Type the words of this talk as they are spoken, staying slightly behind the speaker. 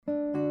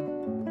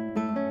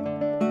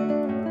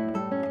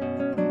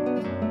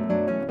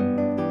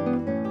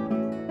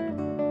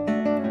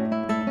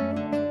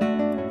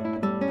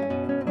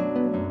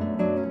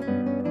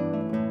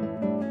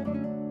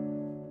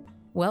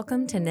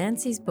Welcome to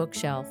Nancy's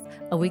Bookshelf,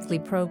 a weekly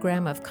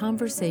program of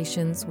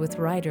conversations with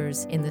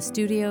writers in the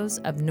studios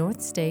of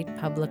North State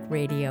Public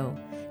Radio.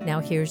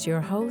 Now here's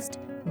your host,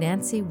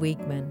 Nancy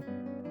Wiegman.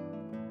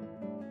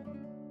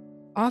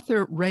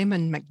 Author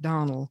Raymond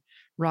McDonald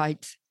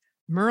writes,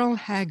 Merle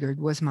Haggard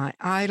was my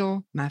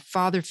idol, my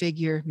father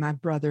figure, my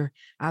brother.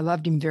 I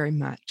loved him very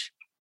much.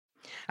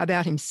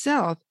 About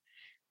himself,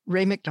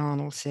 Ray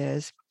McDonald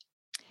says,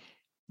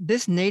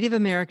 this Native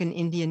American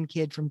Indian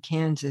kid from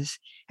Kansas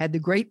had the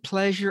great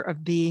pleasure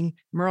of being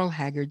Merle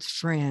Haggard's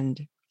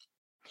friend.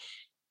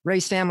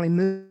 Ray's family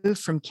moved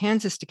from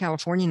Kansas to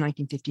California in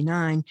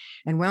 1959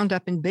 and wound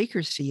up in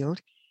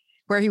Bakersfield,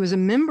 where he was a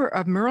member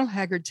of Merle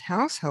Haggard's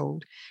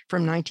household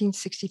from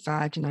 1965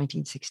 to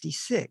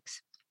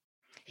 1966.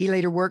 He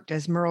later worked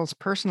as Merle's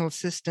personal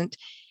assistant,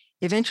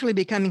 eventually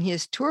becoming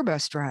his tour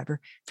bus driver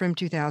from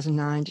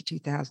 2009 to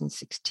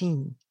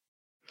 2016.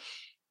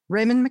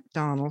 Raymond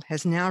McDonald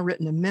has now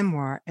written a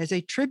memoir as a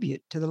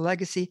tribute to the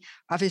legacy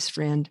of his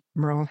friend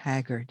Merle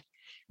Haggard.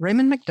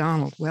 Raymond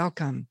McDonald,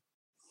 welcome.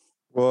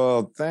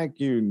 Well, thank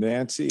you,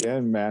 Nancy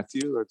and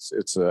Matthew.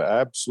 It's an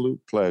absolute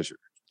pleasure.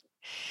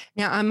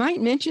 Now, I might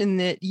mention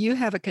that you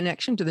have a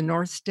connection to the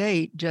North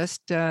State,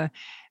 just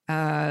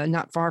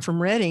not far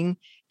from Redding.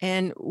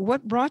 And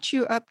what brought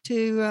you up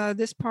to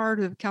this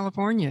part of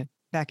California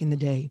back in the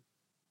day?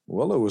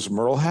 Well, it was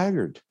Merle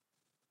Haggard.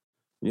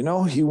 You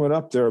know, he went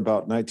up there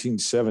about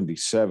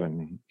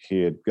 1977.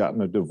 He had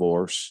gotten a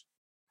divorce,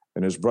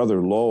 and his brother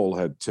Lowell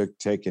had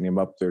taken him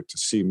up there to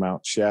see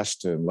Mount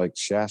Shasta and Lake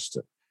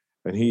Shasta,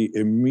 and he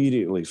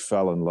immediately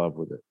fell in love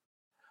with it.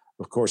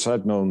 Of course,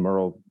 I'd known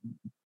Merle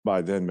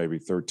by then, maybe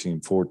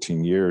 13,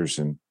 14 years,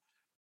 and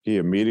he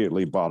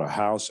immediately bought a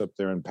house up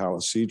there in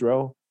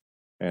Palisadro,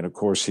 and of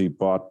course, he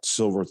bought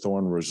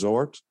Silverthorne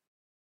Resort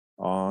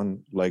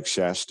on Lake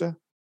Shasta.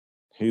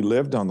 He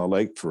lived on the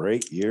lake for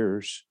 8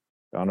 years.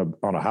 On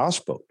a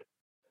houseboat.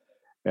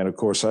 And of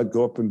course, I'd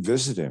go up and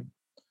visit him.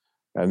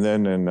 And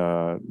then in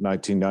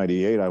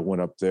 1998, I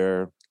went up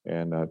there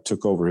and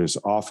took over his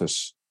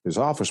office. His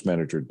office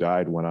manager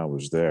died when I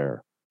was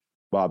there,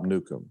 Bob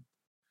Newcomb.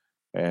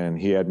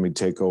 And he had me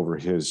take over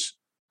his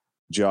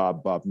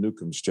job, Bob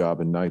Newcomb's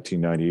job in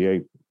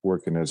 1998,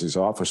 working as his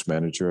office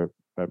manager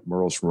at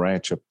Merle's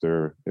ranch up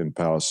there in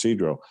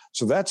Palisadro.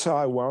 So that's how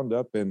I wound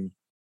up in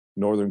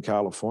Northern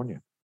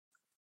California.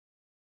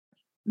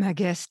 My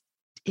guest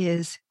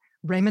is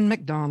Raymond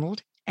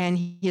McDonald, and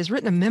he has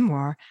written a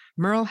memoir,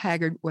 Merle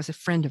Haggard Was a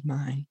Friend of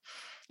Mine.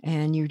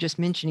 And you were just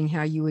mentioning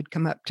how you would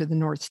come up to the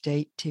North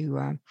State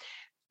to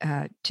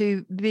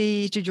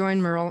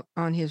join Merle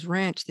on his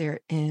ranch there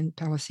in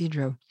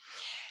Palisadro.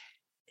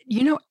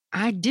 You know,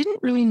 I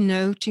didn't really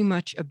know too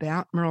much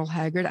about Merle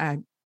Haggard.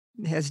 I'm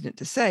hesitant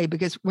to say,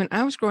 because when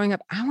I was growing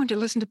up, I wanted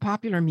to listen to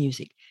popular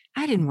music.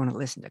 I didn't want to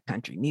listen to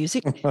country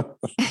music.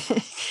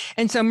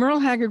 And so Merle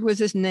Haggard was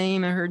this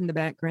name I heard in the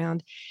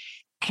background.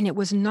 And it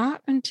was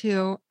not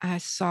until I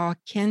saw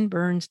Ken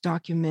Burns'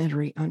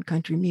 documentary on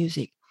country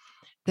music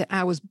that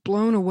I was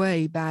blown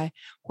away by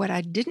what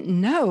I didn't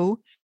know,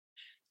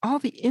 all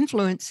the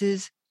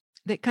influences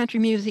that country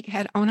music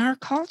had on our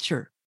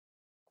culture.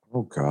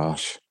 Oh,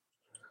 gosh.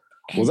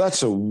 Well,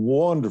 that's a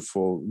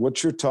wonderful,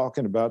 what you're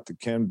talking about, the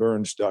Ken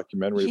Burns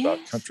documentary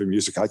about country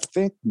music. I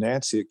think,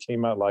 Nancy, it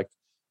came out like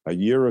a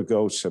year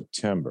ago,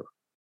 September,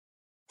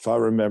 if I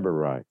remember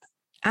right.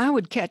 I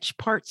would catch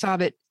parts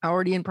of it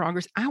already in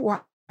progress. I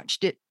watched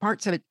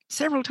parts of it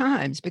several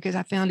times because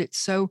I found it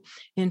so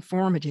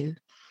informative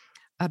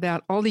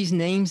about all these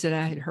names that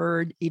I had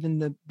heard, even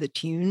the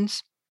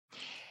tunes.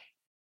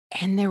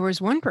 And there was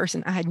one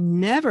person I had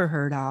never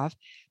heard of,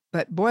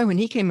 but boy, when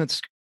he came on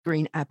the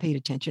screen, I paid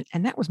attention,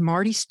 and that was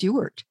Marty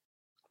Stewart.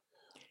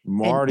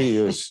 Marty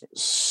is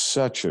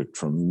such a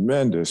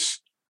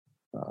tremendous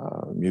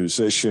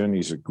musician.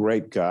 He's a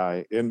great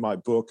guy. In my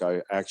book,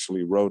 I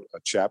actually wrote a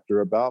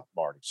chapter about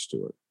Marty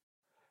Stewart.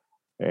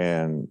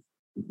 And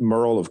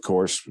Merle, of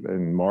course,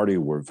 and Marty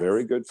were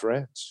very good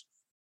friends.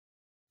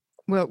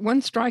 Well,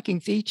 one striking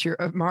feature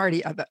of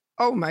Marty, I thought,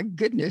 oh my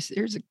goodness,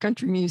 here's a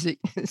country music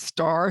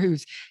star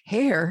whose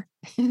hair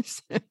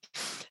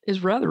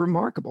is rather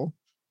remarkable.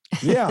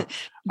 Yeah,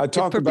 I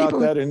talk about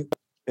that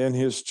in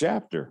his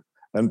chapter.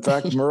 In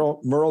fact,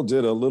 Merle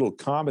did a little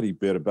comedy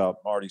bit about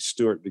Marty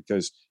Stewart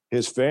because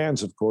his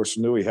fans, of course,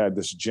 knew he had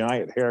this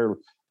giant hair.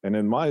 And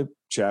in my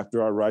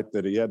chapter, I write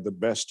that he had the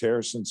best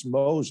hair since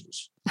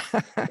Moses.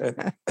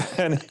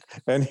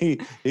 and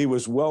he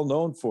was well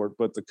known for it.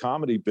 But the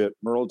comedy bit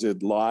Merle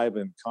did live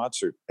in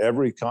concert,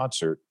 every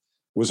concert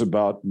was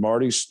about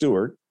Marty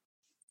Stewart.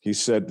 He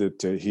said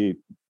that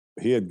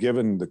he had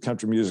given the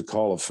Country Music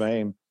Hall of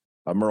Fame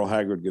a Merle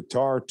Haggard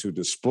guitar to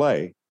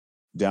display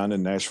down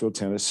in Nashville,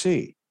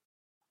 Tennessee.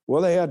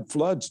 Well, they had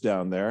floods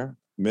down there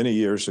many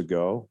years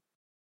ago.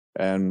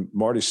 And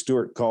Marty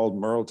Stewart called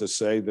Merle to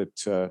say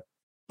that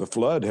the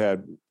flood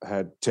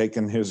had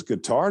taken his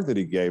guitar that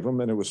he gave him,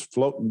 and it was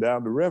floating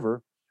down the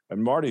river,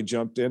 and Marty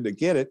jumped in to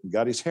get it and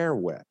got his hair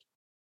wet.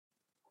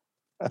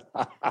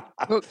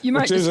 Well, you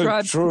might Which isn't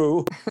describe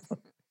true.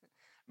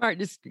 All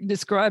right,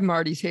 describe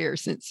Marty's hair,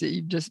 since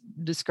you just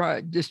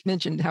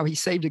mentioned how he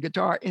saved a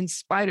guitar in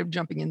spite of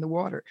jumping in the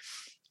water.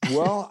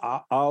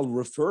 Well, I'll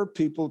refer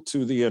people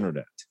to the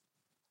internet,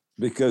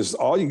 because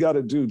all you got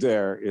to do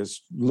there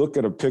is look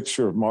at a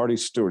picture of Marty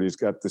Stewart. He's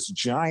got this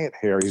giant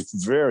hair. He's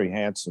a very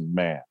handsome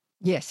man.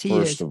 Yes, he is.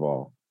 First of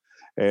all.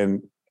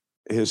 And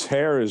his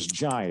hair is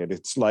giant.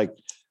 It's like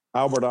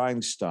Albert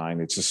Einstein.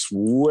 It's just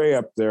way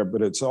up there,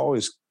 but it's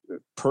always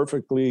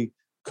perfectly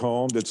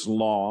combed. It's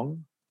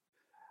long.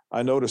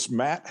 I noticed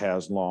Matt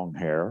has long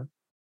hair.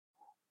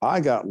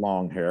 I got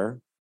long hair.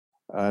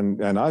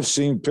 And I've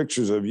seen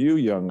pictures of you,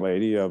 young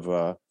lady,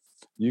 of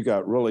you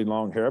got really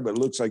long hair, but it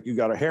looks like you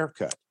got a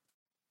haircut.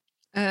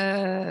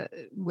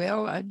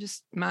 Well,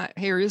 my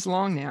hair is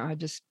long now. I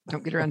just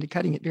don't get around to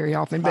cutting it very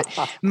often. But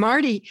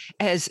Marty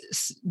has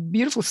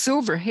beautiful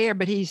silver hair,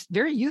 but he's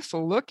very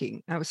youthful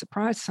looking. I was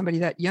surprised somebody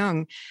that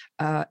young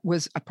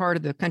was a part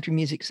of the country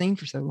music scene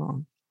for so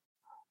long.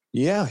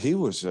 Yeah, he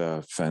was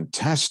a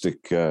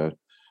fantastic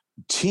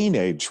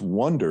teenage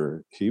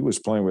wonder. He was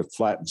playing with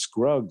Flatt and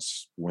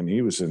Scruggs when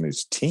he was in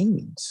his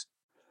teens.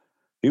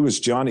 He was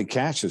Johnny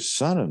Cash's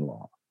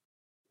son-in-law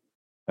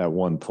at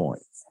one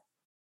point.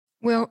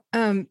 Well,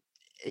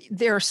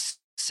 there are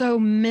so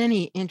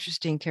many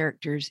interesting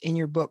characters in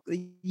your book.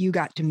 You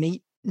got to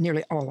meet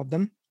nearly all of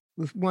them,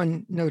 with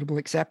one notable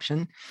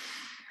exception.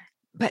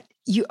 But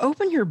you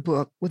open your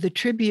book with a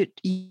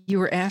tribute you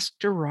were asked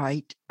to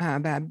write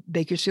by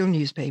Bakersfield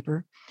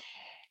newspaper.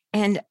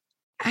 And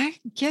I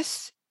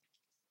guess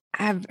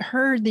I've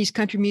heard these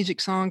country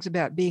music songs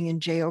about being in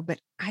jail, but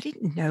I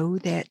didn't know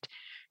that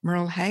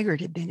Merle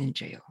Haggard had been in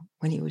jail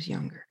when he was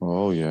younger.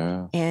 Oh,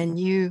 yeah. And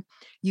you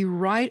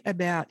write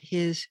about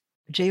his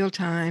jail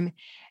time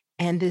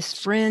and this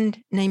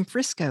friend named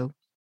Frisco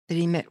that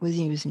he met when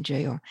he was in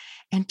jail.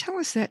 And tell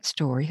us that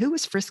story. Who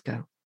was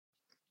Frisco?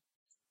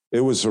 It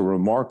was a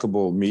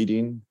remarkable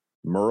meeting.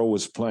 Merle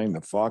was playing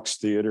the Fox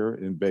Theater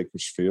in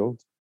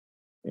Bakersfield,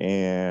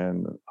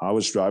 and I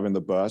was driving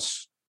the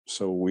bus.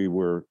 So we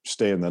were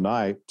staying the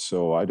night,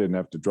 so I didn't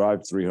have to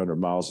drive 300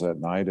 miles that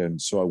night. And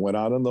so I went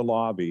out in the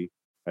lobby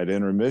at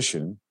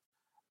intermission,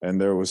 and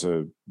there was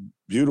a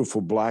beautiful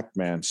black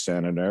man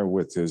standing there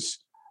with there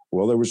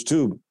was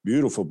two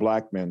beautiful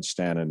black men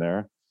standing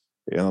there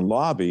in the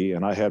lobby,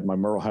 and I had my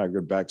Merle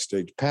Haggard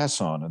backstage pass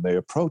on, and they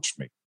approached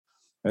me.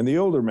 And the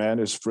older man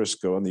is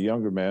Frisco, and the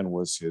younger man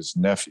was his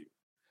nephew.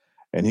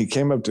 And he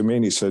came up to me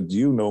and he said, "Do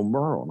you know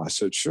Merle?" And I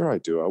said, "Sure, I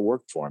do. I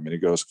work for him." And he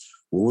goes,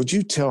 "Well, would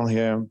you tell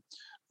him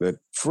that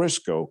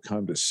Frisco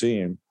come to see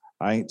him?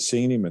 I ain't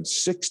seen him in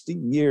 60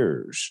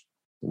 years.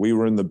 We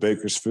were in the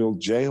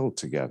Bakersfield jail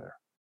together."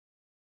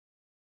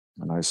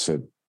 And I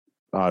said,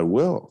 "I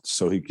will."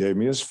 So he gave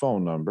me his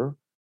phone number,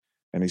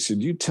 and he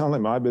said, "You tell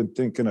him I've been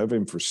thinking of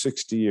him for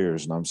 60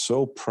 years, and I'm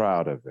so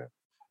proud of him.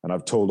 And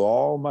I've told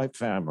all my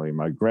family,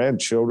 my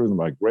grandchildren,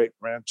 my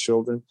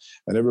great-grandchildren,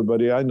 and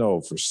everybody I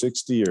know for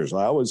 60 years.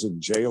 I was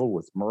in jail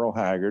with Merle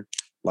Haggard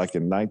like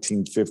in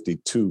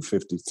 1952,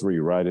 53,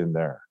 right in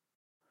there."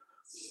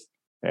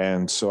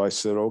 And so I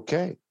said,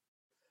 okay.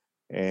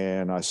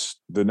 And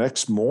the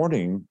next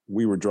morning,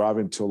 we were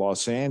driving to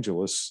Los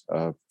Angeles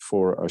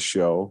for a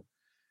show.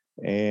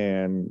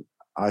 And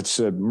I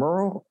said,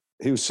 "Merle,"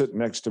 he was sitting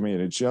next to me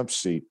in a jump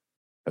seat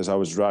as I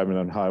was driving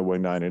on Highway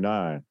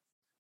 99.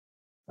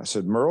 I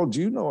said, "Merle,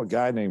 do you know a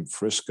guy named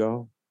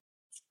Frisco?"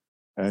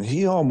 And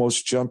he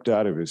almost jumped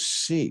out of his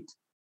seat.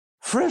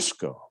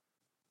 "Frisco?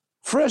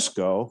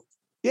 Frisco?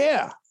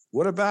 Yeah.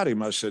 What about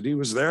him?" I said, "He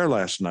was there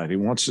last night. He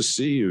wants to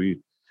see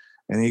you."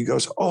 And he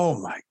goes, "Oh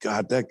my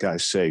God, that guy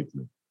saved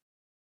me.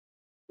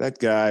 That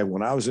guy,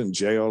 when I was in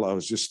jail, I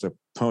was just a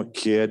punk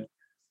kid.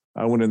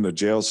 I went in the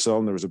jail cell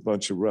and there was a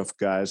bunch of rough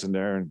guys in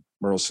there. And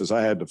Merle says,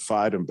 I had to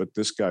fight him. But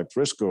this guy,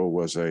 Frisco,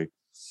 was a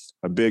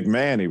big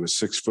man. He was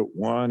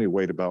 6'1". He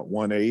weighed about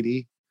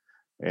 180.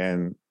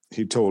 And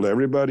he told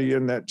everybody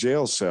in that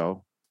jail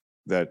cell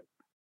that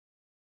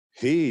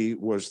he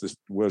was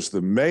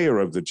the mayor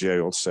of the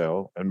jail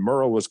cell, and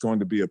Merle was going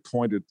to be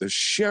appointed the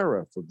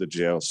sheriff of the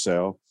jail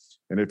cell.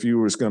 And if you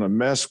was going to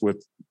mess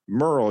with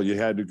Merle, you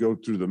had to go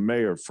through the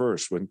mayor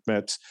first. And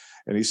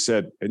he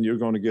said, "And you're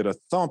going to get a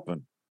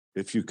thumping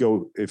if you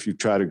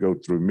try to go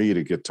through me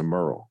to get to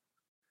Merle."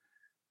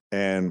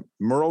 And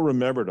Merle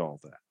remembered all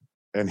that.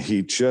 And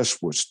he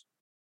just was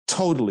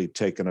totally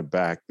taken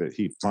aback that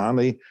he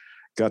finally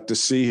got to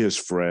see his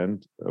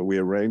friend. We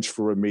arranged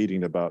for a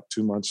meeting about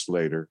 2 months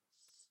later,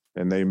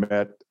 and they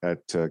met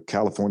at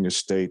California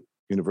State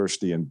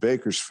University in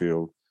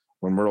Bakersfield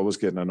when Merle was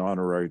getting an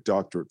honorary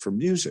doctorate for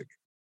music.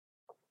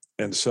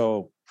 And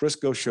so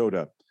Frisco showed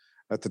up.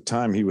 At the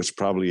time, he was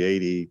probably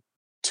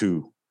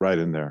 82, right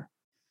in there.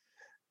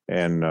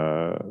 And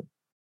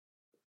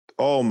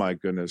oh my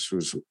goodness,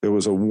 it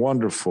was a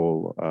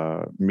wonderful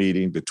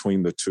meeting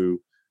between the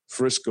two.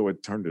 Frisco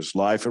had turned his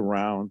life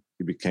around.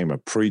 He became a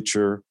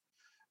preacher.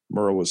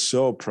 Merle was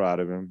so proud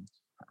of him.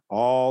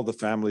 All the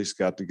families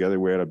got together.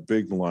 We had a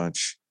big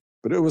lunch,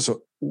 but it was a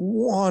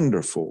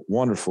wonderful,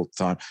 wonderful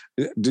time.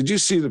 Did you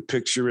see the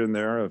picture in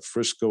there of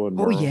Frisco and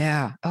Merle? Oh,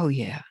 yeah. Oh,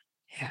 yeah.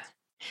 Yeah.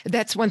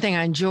 That's one thing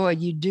I enjoyed.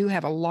 You do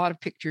have a lot of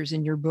pictures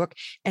in your book,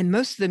 and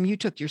most of them you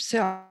took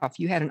yourself.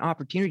 You had an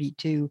opportunity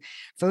to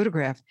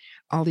photograph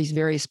all these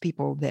various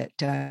people that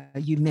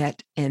you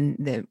met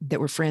and that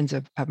were friends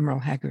of Merle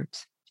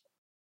Haggard's.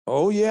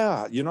 Oh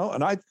yeah,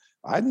 and I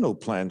had no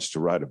plans to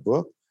write a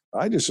book.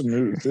 I just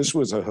knew this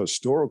was a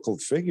historical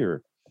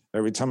figure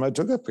every time I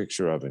took a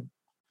picture of him,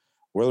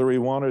 whether he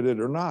wanted it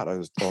or not.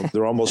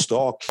 They're almost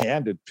all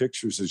candid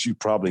pictures, as you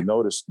probably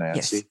noticed,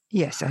 Nancy.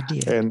 Yes, I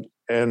did.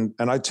 And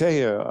I tell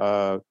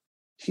you,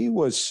 he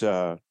was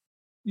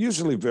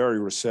usually very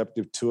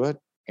receptive to it.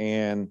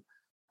 And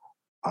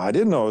I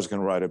didn't know I was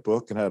going to write a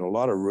book, and had a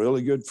lot of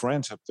really good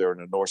friends up there in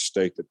the North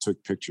State that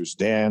took pictures.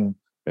 Dan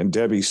and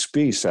Debbie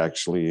Speece,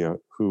 actually,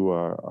 who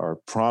are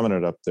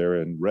prominent up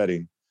there in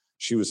Reading.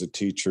 She was a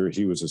teacher.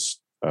 He was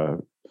a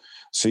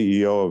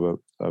CEO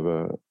of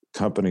a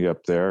company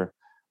up there.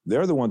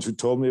 They're the ones who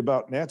told me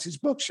about Nancy's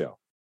bookshelf.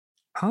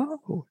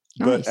 Oh,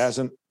 nice.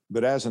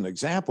 But as an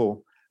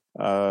example,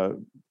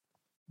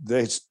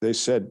 they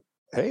said,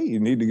 "Hey, you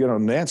need to get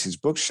on Nancy's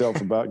bookshelf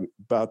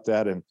about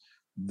that." And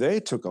they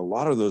took a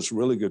lot of those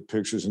really good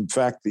pictures. In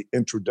fact, the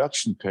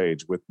introduction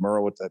page with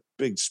Merle with that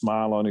big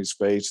smile on his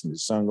face and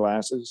his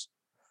sunglasses,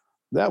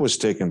 that was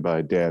taken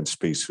by Dan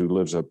Speece, who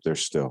lives up there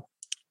still.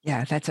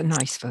 Yeah, that's a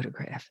nice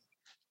photograph.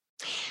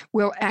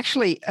 Well,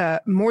 actually,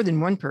 more than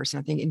one person,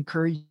 I think,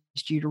 encouraged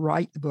you to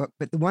write the book.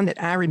 But the one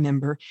that I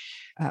remember,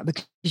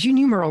 because you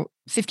knew Merle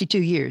 52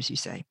 years, you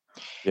say.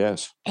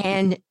 Yes.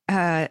 And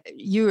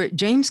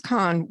James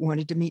Caan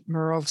wanted to meet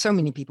Merle. So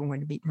many people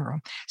wanted to meet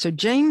Merle. So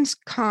James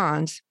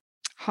Caan's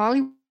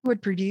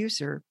Hollywood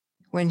producer,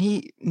 when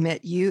he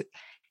met you,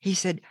 he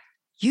said,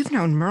 "You've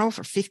known Merle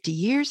for 50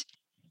 years.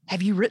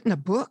 Have you written a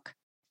book?"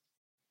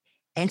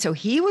 And so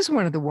he was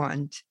one of the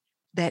ones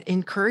that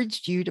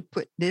encouraged you to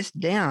put this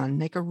down,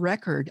 make a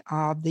record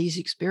of these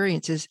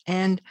experiences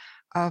and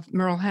of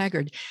Merle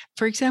Haggard.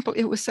 For example,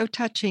 it was so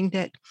touching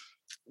that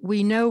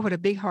we know what a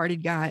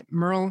big-hearted guy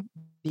Merle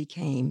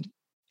became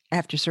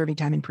after serving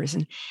time in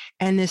prison.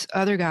 And this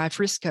other guy,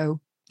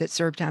 Frisco, that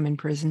served time in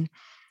prison,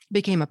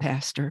 became a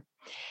pastor,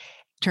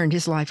 turned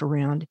his life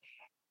around.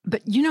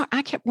 But,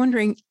 I kept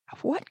wondering,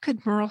 what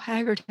could Merle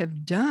Haggard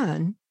have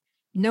done,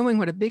 knowing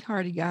what a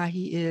big-hearted guy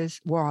he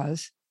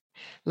was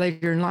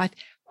later in life?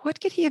 What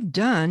could he have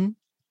done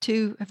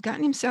to have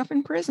gotten himself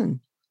in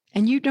prison?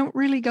 And you don't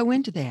really go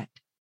into that.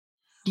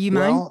 Do you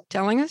mind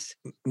telling us?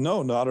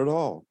 No, not at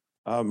all.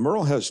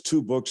 Merle has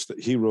two books that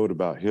he wrote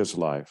about his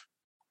life.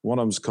 One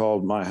of them's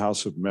called My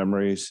House of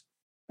Memories,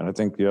 and I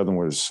think the other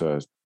one was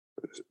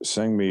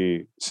Sing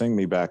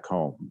Me Back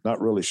Home.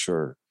 Not really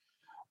sure.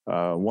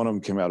 One of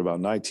them came out about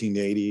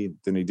 1980.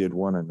 Then he did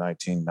one in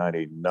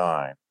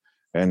 1999.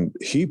 And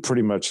he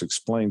pretty much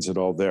explains it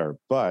all there.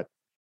 But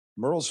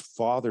Merle's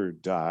father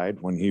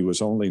died when he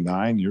was only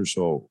 9 years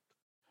old,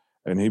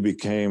 and he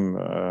became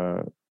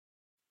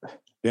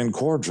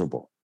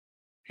incorrigible.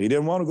 He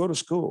didn't want to go to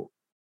school.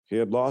 He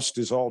had lost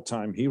his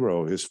all-time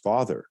hero, his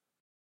father,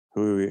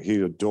 who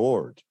he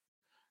adored.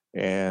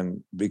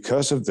 And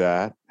because of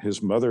that,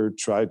 his mother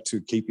tried to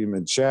keep him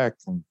in check,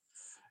 and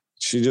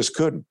she just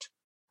couldn't.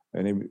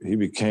 And he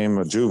became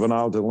a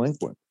juvenile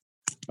delinquent.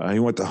 He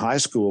went to high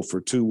school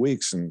for 2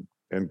 weeks and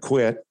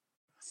quit.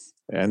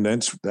 And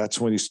then that's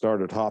when he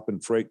started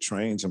hopping freight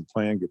trains and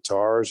playing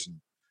guitars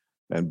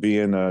and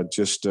being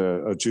just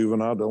a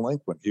juvenile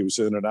delinquent. He was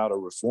in and out of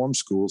reform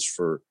schools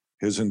for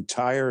his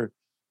entire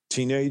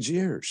teenage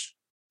years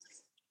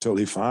till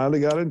he finally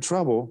got in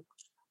trouble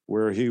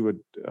where he would,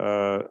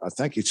 I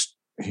think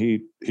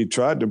he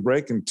tried to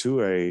break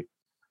into a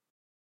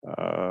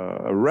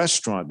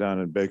restaurant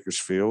down in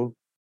Bakersfield,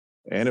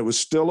 and it was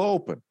still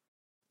open.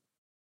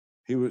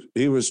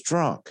 He was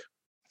drunk.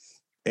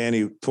 And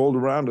he pulled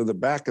around to the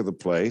back of the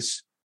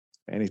place,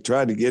 and he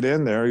tried to get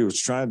in there. He was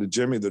trying to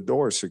jimmy the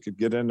door so he could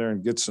get in there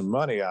and get some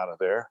money out of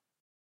there.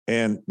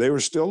 And they were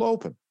still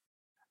open.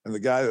 And the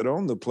guy that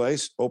owned the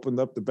place opened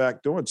up the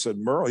back door and said,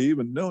 "Merle," he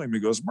even knew him. He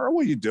goes, "Merle,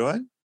 what are you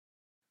doing?"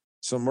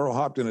 So Merle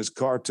hopped in his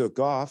car, took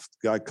off.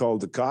 The guy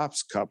called the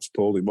cops. Cops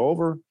pulled him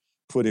over,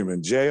 put him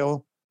in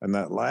jail. And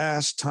that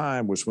last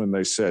time was when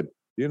they said,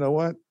 "You know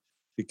what?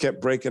 He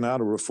kept breaking out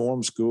of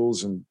reform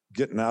schools and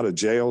getting out of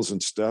jails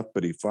and stuff,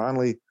 but they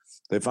finally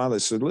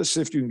said, let's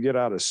see if you can get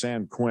out of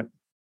San Quentin."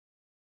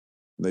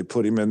 They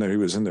put him in there. He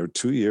was in there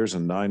 2 years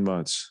and 9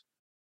 months.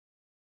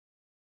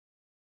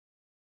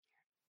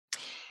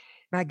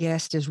 My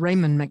guest is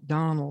Raymond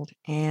McDonald,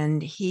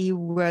 and he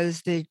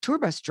was the tour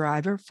bus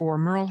driver for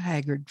Merle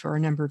Haggard for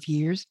a number of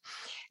years.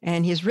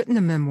 And he has written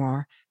the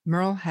memoir,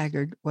 Merle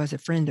Haggard Was a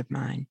Friend of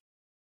Mine.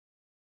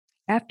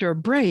 After a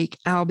break,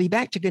 I'll be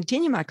back to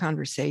continue my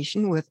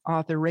conversation with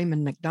author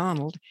Raymond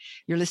McDonald.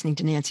 You're listening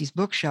to Nancy's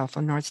Bookshelf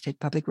on North State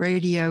Public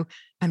Radio.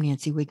 I'm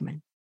Nancy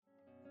Wigman.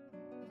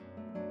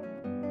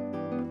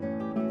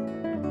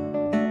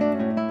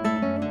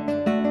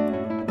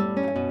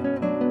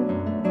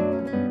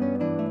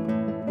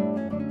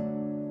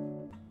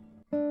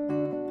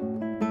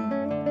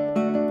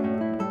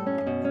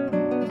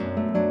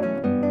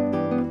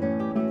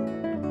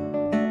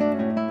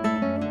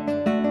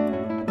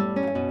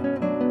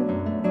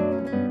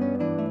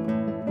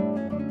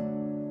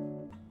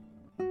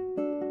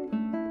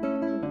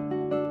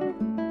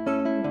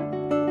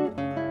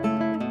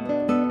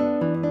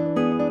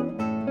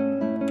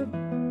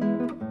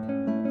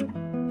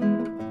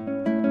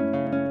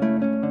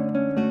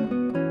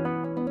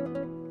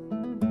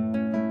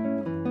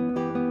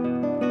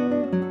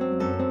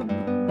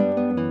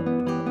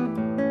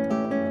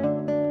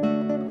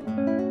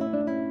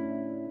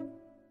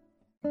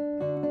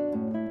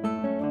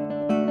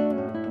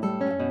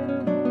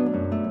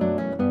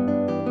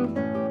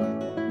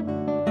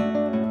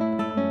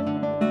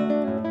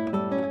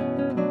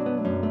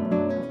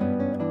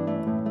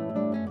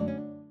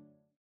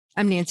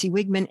 I'm Nancy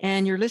Wigman,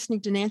 and you're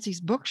listening to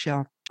Nancy's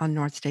Bookshelf on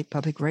North State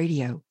Public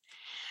Radio.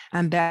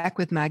 I'm back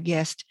with my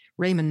guest,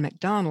 Raymond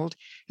McDonald,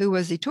 who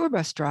was a tour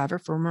bus driver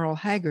for Merle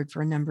Haggard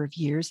for a number of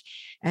years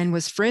and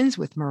was friends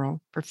with Merle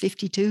for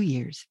 52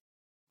 years.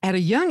 At a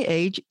young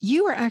age,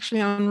 you were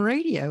actually on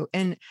radio,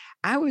 and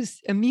I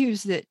was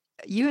amused that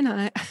you and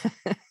I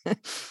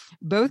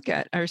both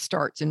got our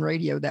starts in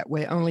radio that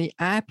way, only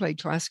I played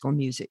classical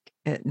music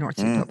at North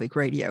State Public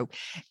Radio.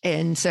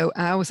 And so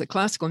I was a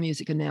classical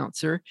music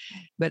announcer,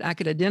 but I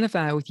could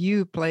identify with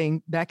you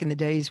playing back in the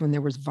days when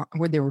there were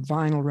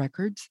vinyl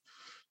records.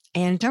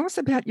 And tell us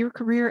about your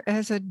career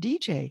as a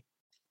DJ.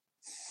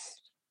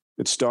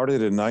 It started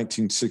in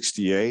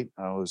 1968.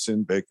 I was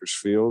in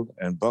Bakersfield,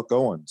 and Buck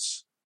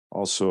Owens,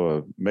 also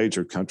a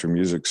major country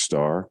music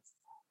star,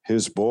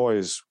 his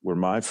boys were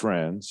my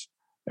friends,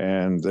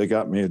 and they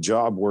got me a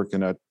job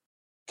working at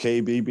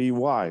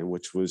KBBY,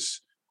 which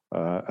was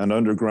an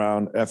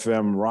underground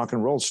FM rock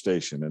and roll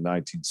station in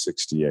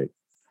 1968.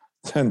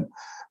 And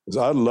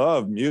I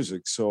love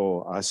music,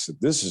 so I said,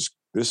 this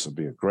will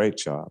be a great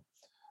job.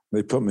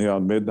 They put me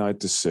on midnight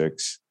to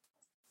 6,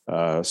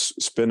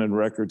 spinning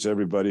records,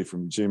 everybody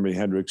from Jimi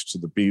Hendrix to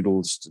the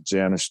Beatles to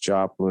Janis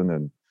Joplin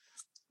and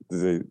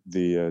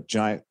the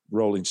giant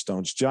Rolling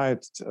Stones,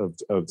 giant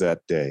of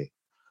that day.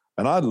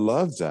 And I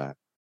loved that.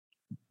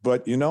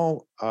 But,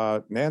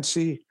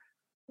 Nancy,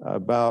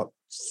 about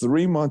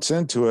 3 months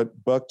into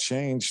it, Buck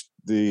changed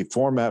the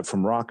format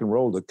from rock and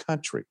roll to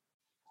country.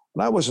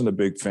 And I wasn't a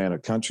big fan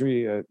of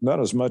country, not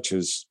as much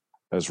as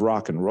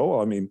rock and roll.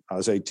 I mean, I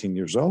was 18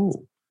 years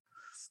old.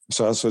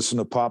 So I was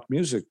listening to pop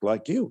music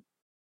like you.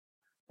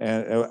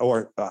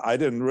 Or I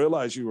didn't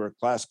realize you were a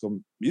classical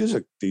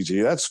music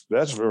DJ.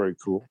 That's very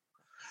cool.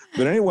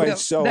 But anyway, well,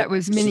 so that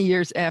was many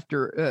years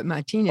after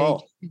my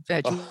teenage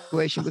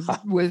infatuation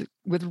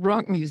with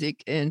rock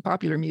music and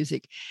popular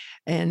music.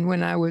 And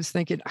when I was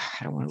thinking,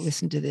 I don't want to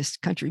listen to this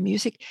country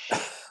music,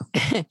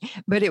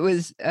 but it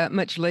was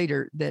much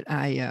later that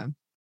I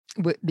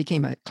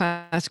became a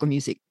classical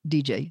music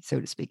DJ,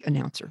 so to speak,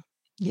 announcer.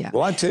 Yeah.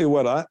 Well, I tell you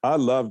what, I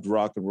loved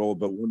rock and roll,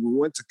 but when we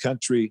went to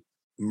country,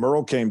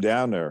 Merle came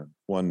down there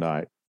one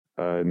night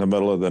in the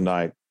middle of the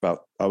night.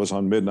 I was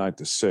on midnight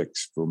to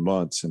 6 for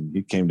months, and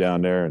he came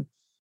down there and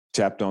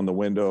tapped on the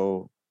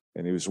window,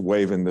 and he was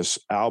waving this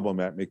album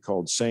at me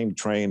called Same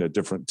Train, a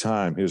Different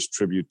Time, his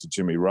tribute to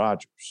Jimmy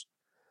Rogers.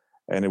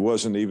 And it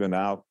wasn't even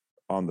out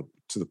to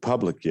the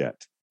public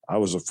yet. I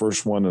was the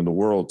first one in the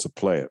world to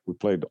play it. We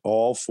played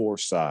all 4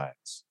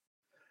 sides.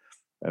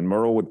 And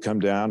Merle would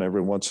come down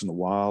every once in a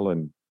while,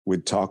 and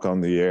we'd talk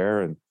on the air,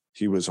 and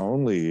he was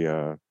only,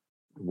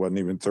 wasn't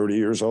even 30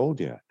 years old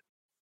yet.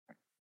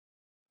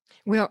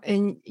 Well,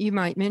 and you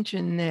might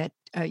mention that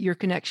your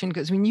connection,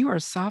 because when you were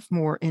a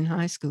sophomore in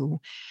high school,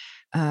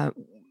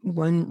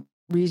 one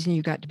reason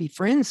you got to be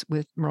friends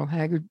with Merle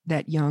Haggard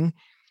that young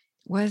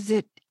was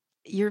that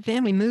your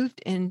family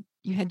moved and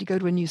you had to go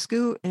to a new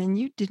school, and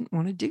you didn't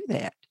want to do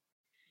that.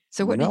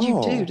 So what did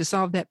you do to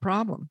solve that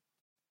problem?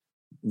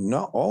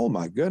 No, oh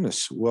my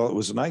goodness. Well, it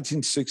was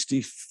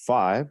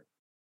 1965,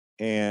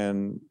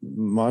 and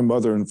my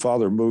mother and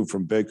father moved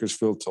from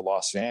Bakersfield to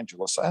Los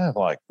Angeles. I didn't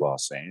like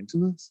Los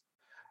Angeles.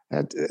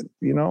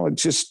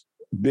 It's just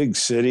big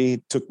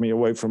city, took me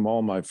away from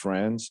all my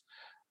friends.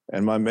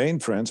 And my main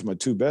friends, my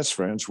 2 best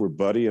friends, were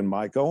Buddy and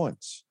Mike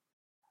Owens.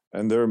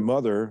 And their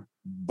mother,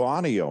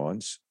 Bonnie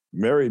Owens,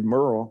 married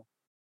Merle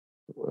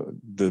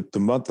the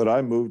month that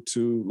I moved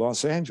to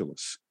Los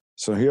Angeles.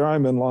 So here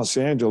I'm in Los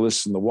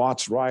Angeles, and the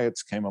Watts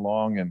riots came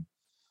along in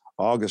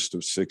August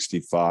of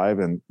 65.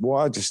 And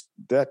well,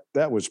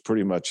 that was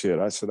pretty much it.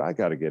 I said, I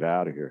got to get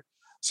out of here.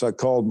 So I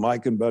called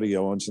Mike and Buddy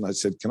Owens, and I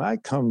said, can I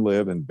come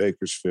live in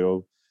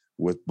Bakersfield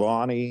with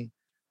Bonnie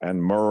and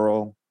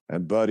Merle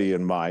and Buddy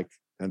and Mike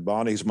and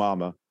Bonnie's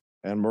mama?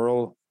 And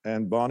Merle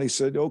and Bonnie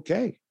said,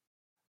 okay.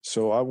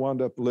 So I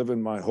wound up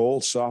living my whole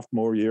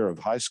sophomore year of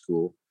high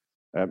school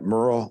at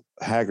Merle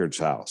Haggard's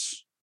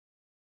house.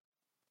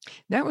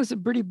 That was a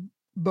pretty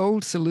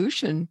bold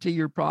solution to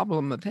your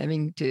problem of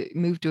having to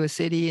move to a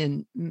city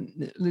and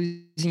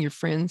losing your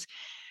friends.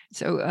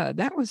 So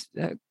that was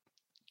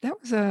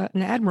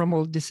an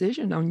admirable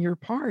decision on your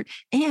part,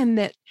 and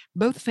that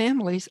both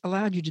families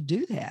allowed you to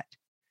do that.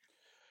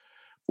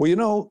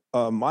 Well,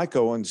 Mike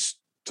Owens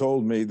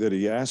told me that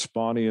he asked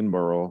Bonnie and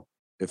Merle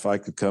if I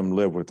could come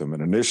live with them.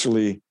 And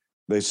initially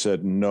they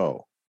said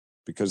no,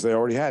 because they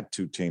already had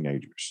 2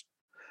 teenagers.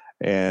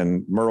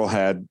 And Merle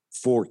had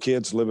 4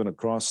 kids living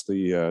across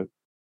the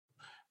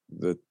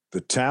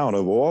town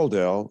of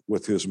Oildale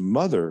with his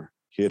mother.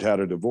 He had had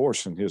a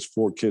divorce, and his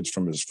 4 kids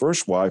from his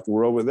first wife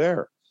were over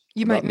there.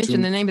 You might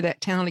mention the name of that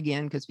town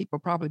again, because people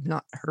probably have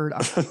not heard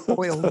of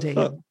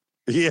Oildale.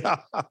 Yeah.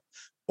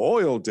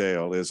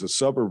 Oildale is a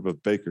suburb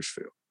of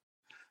Bakersfield,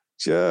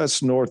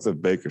 just north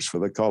of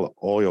Bakersfield. They call it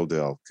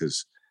Oildale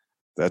because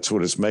that's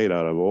what it's made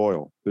out of,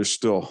 oil. There's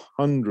still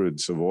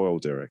hundreds of oil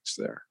derricks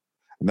there.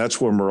 And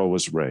that's where Merle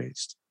was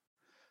raised.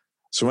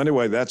 So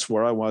anyway, that's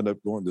where I wound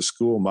up going to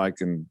school. Mike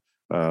and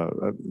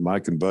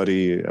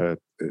Buddy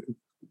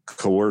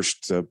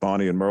coerced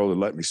Bonnie and Merle to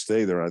let me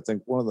stay there. I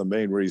think one of the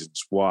main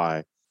reasons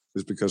why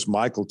is because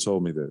Michael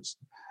told me this.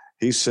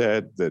 He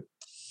said that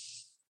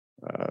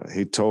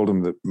he told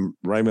him that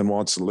Raymond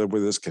wants to live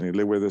with us. Can he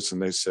live with us?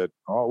 And they said,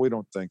 oh, we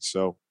don't think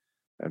so.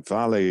 And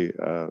finally,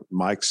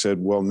 Mike said,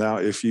 well, now,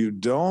 if you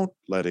don't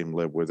let him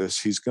live with us,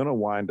 he's going to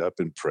wind up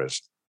in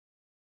prison.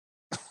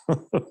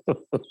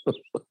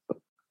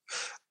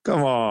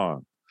 Come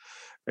on.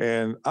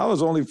 And I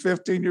was only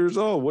 15 years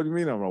old. What do you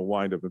mean I'm going to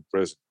wind up in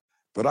prison?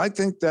 But I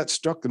think that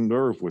struck a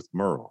nerve with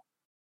Merle.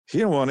 He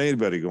didn't want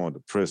anybody going to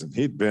prison.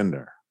 He'd been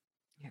there.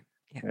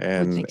 Yeah,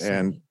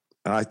 and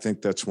I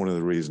think that's one of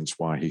the reasons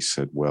why he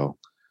said, well,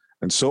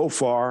 and so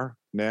far,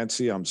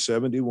 Nancy, I'm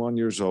 71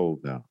 years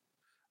old now.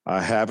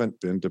 I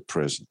haven't been to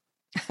prison.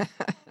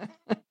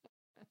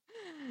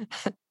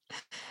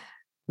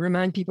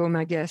 Remind people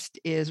my guest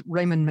is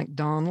Raymond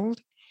McDonald,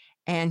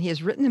 and he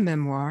has written a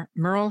memoir.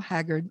 Merle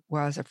Haggard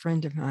was a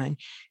friend of mine.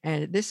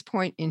 And at this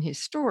point in his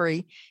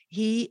story,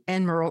 he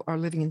and Merle are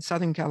living in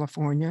Southern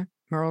California.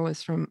 Merle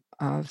is from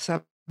a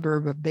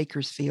suburb of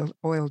Bakersfield,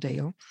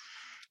 Oildale.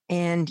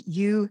 And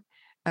you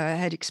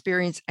had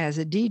experience as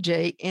a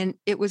DJ, and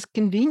it was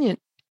convenient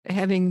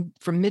having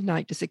from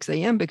midnight to 6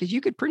 a.m. because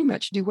you could pretty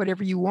much do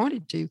whatever you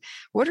wanted to.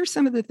 What are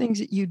some of the things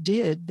that you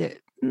did that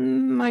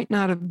might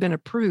not have been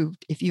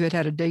approved if you had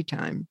had a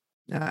daytime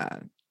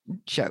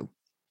show?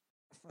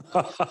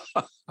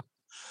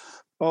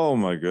 Oh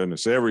my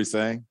goodness,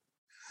 everything.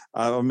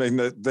 I mean,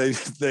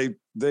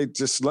 they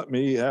just let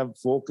me have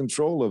full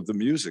control of the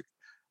music.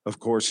 Of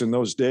course, in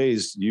those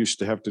days, you used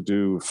to have to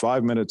do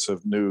 5 minutes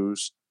of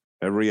news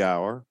every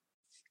hour.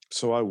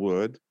 So I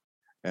would.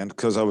 And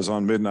because I was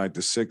on midnight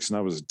to 6 and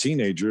I was a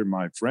teenager,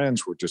 my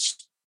friends were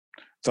just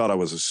thought I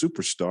was a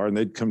superstar and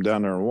they'd come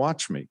down there and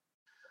watch me.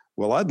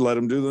 Well, I'd let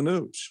them do the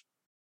news.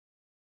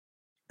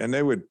 And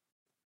they would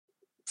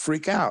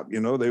freak out. You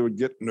know, they would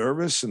get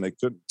nervous and they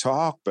couldn't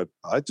talk, but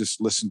I just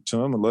listened to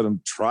them and let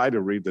them try to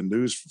read the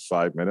news for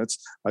 5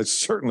 minutes. I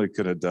certainly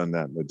could have done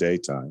that in the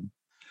daytime.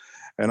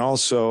 And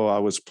also I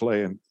was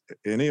playing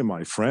any of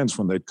my friends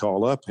when they'd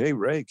call up, hey,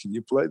 Ray, can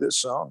you play this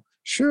song?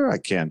 Sure, I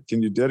can.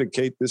 Can you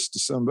dedicate this to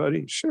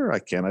somebody? Sure, I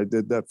can. I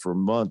did that for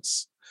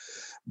months.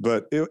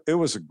 But it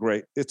was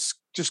it's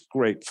just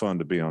great fun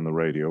to be on the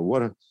radio.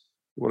 What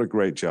a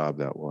great job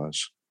that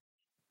was.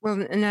 Well,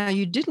 now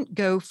you didn't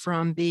go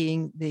from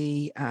being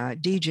the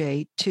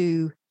DJ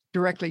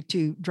directly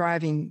to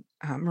driving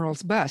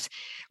Merle's bus.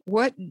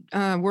 What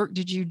work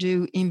did you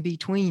do in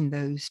between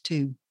those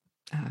two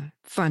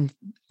fun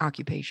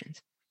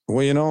occupations?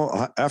 Well, you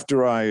know,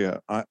 after I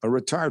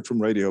retired from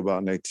radio about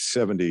in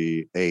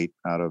 1978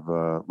 out of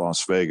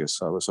Las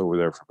Vegas, I was over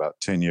there for about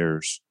 10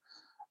 years,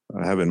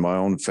 having my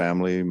own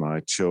family, my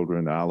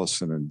children,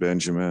 Allison and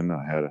Benjamin.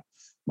 I had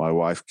my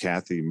wife,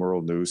 Kathy.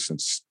 Merle knew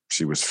since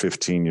she was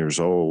 15 years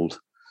old.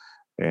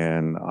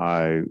 And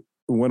I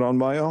went on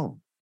my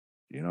own.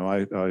 You know,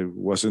 I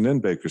wasn't in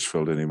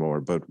Bakersfield anymore,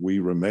 but we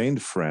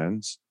remained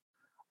friends.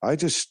 I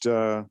just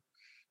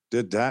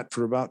did that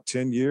for about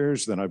 10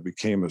 years. Then I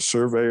became a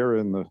surveyor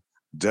in the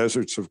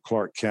deserts of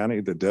Clark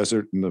County, the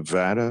desert in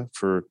Nevada,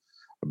 for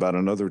about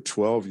another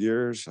 12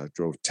 years. I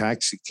drove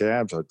taxi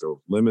cabs. I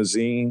drove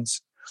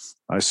limousines.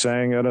 I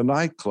sang at a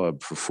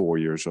nightclub for 4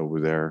 years over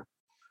there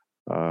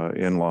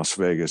in Las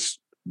Vegas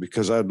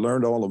because I'd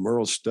learned all of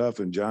Merle's stuff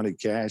and Johnny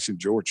Cash and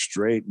George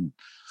Strait and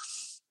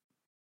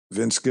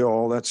Vince Gill,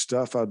 all that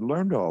stuff. I'd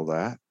learned all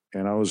that.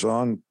 And I was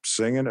on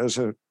singing as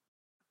a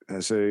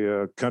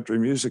country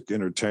music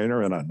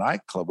entertainer in a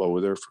nightclub over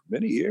there for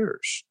many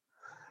years.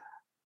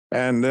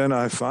 And then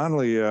I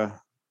finally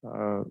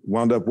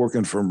wound up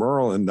working for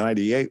Merle in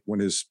 98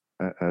 when as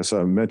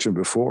I mentioned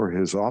before,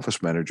 his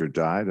office manager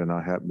died and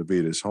I happened to be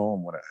at his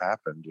home when it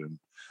happened and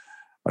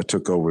I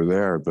took over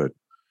there. But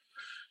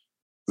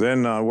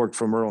then I worked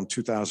for Merle in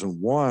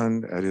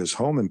 2001 at his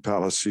home in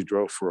Palisadro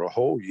drove for a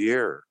whole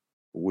year.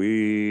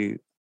 I'm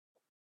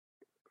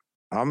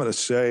going to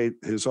say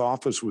his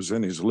office was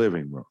in his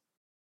living room.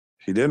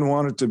 He didn't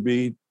want it to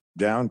be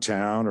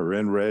downtown or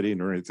in Redding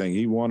or anything.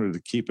 He wanted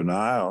to keep an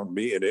eye on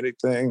me and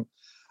anything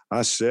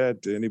I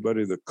said to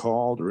anybody that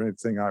called or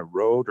anything I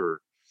wrote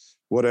or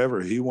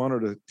whatever. He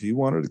wanted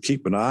to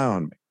keep an eye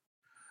on me.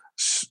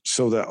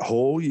 So that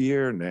whole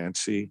year,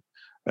 Nancy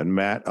and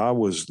Matt, I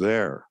was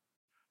there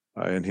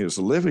in his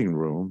living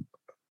room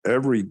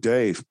every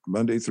day,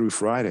 Monday through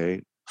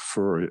Friday,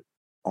 for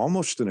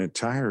almost an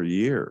entire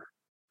year.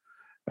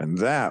 And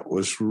that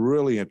was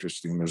really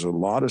interesting. There's a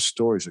lot of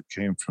stories that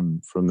came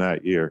from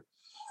that year.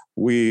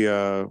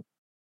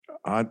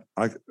 I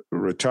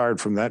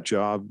retired from that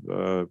job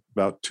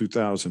about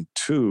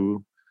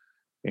 2002,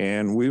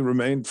 and we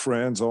remained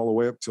friends all the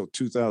way up till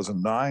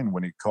 2009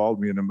 when he called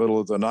me in the middle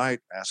of the night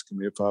asking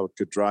me if I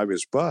could drive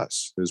his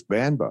bus, his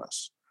band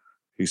bus.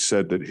 He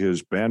said that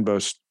his band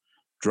bus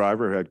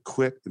driver had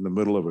quit in the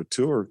middle of a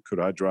tour. Could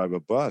I drive a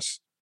bus?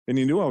 And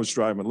he knew I was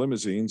driving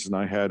limousines and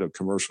I had a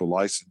commercial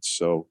license.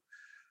 So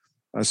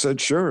I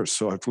said, sure.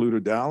 So I flew to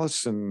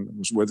Dallas and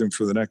was with him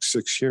for the next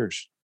 6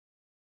 years.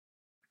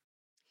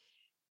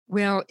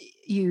 Well,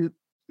 you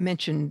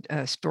mentioned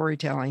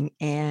storytelling,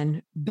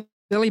 and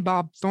Billy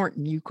Bob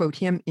Thornton, you quote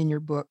him in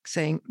your book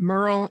saying,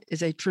 Merle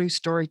is a true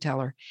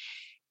storyteller.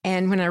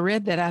 And when I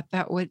read that, I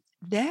thought, well,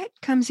 that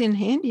comes in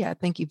handy. I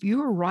think if you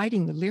were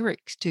writing the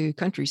lyrics to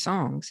country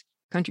songs,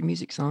 country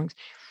music songs,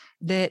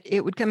 that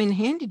it would come in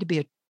handy to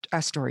be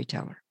a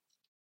storyteller.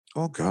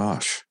 Oh,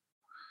 gosh.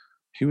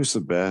 He was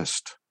the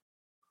best.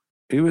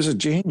 He was a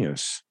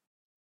genius.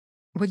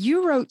 Well,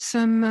 you wrote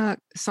some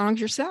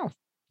songs yourself,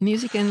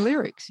 music and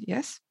lyrics,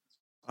 yes?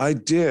 I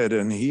did,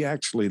 and he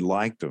actually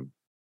liked them.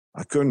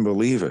 I couldn't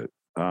believe it.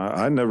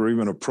 I never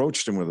even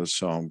approached him with a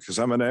song because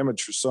I'm an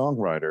amateur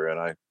songwriter,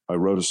 and I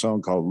wrote a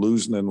song called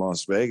Losing in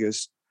Las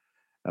Vegas,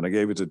 and I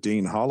gave it to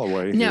Dean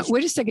Holloway. Now,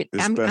 wait a second.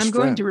 I'm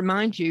going to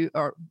remind you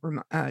or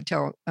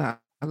tell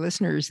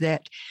listeners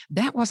that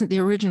wasn't the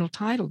original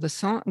title. The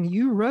song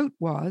you wrote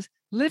was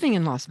Living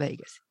in Las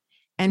Vegas.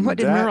 And what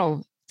did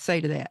Merle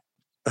say to that?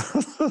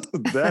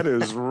 That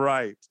is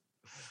right.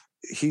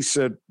 He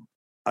said,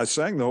 I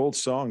sang the whole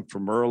song for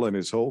Merle and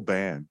his whole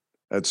band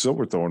at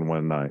Silverthorne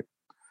one night.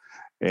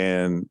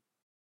 And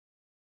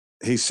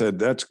he said,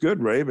 that's good,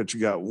 Ray, but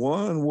you got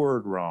one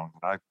word wrong.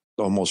 I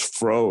almost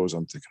froze.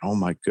 I'm thinking, oh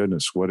my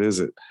goodness, what is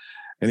it?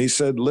 And he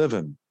said,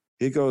 living.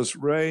 He goes,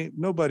 Ray,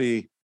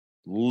 nobody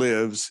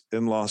lives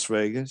in Las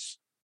Vegas,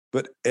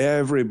 but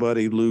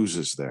everybody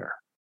loses there.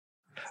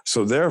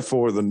 So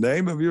therefore, the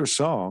name of your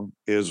song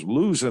is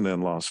Losing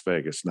in Las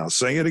Vegas. Now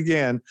sing it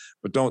again,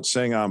 but don't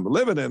sing I'm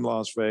living in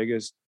Las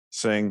Vegas.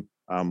 Sing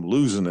I'm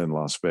losing in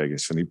Las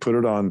Vegas. And he put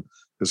it on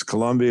his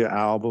Columbia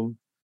album.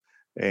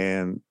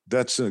 And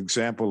that's an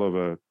example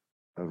of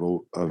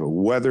a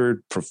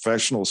weathered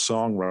professional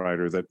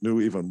songwriter that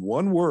knew even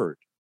one word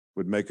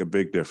would make a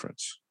big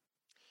difference.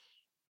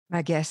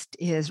 My guest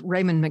is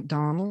Raymond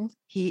McDonald.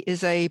 He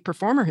is a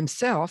performer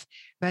himself,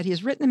 but he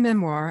has written a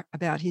memoir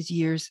about his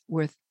years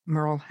with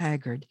Merle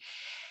Haggard.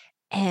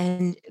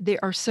 And there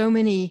are so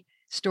many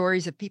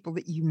stories of people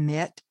that you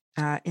met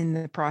in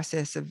the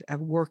process of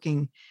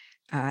working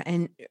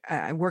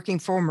working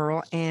for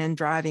Merle and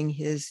driving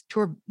his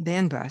tour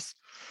band bus.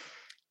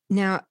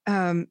 Now,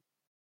 one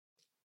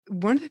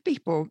of the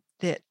people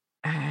that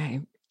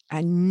I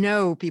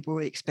know people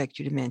would expect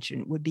you to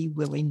mention would be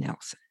Willie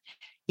Nelson.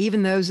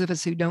 Even those of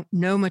us who don't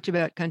know much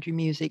about country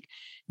music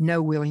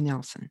know Willie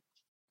Nelson.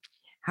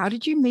 How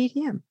did you meet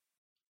him?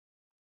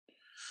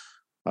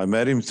 I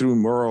met him through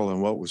Merle,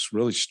 and what was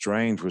really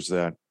strange was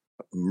that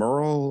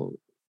Merle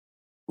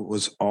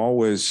was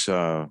always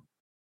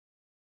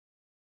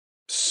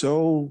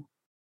so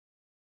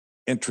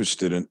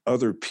interested in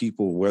other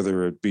people,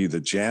 whether it be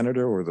the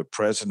janitor or the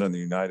president of the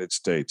United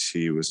States.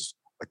 He was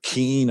a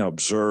keen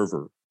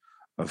observer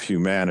of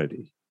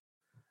humanity.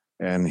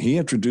 And he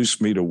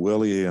introduced me to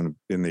Willie in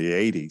the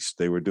 80s.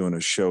 They were doing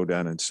a show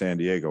down in San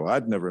Diego.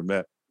 I'd never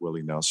met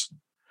Willie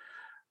Nelson.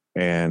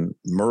 And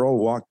Merle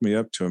walked me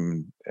up to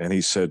him and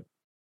he said,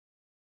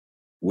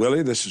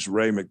 Willie, this is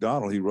Ray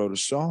McDonald. He wrote a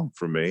song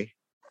for me.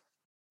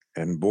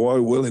 And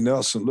boy, Willie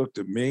Nelson looked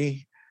at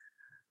me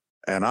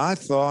and I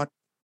thought,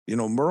 you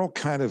know, Merle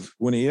kind of,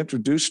 when he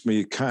introduced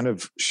me, kind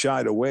of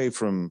shied away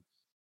from,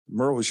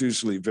 Merle was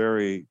usually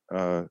very,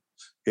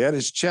 he had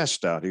his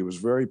chest out. He was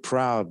very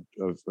proud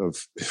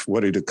of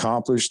what he'd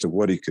accomplished, of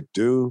what he could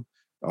do,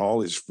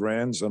 all his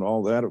friends and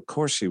all that. Of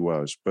course he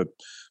was. But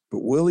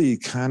Willie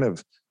kind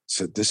of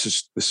said, this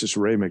is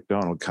Ray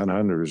McDonald, kind of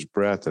under his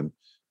breath. And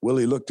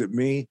Willie looked at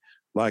me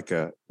like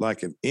an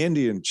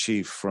Indian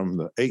chief from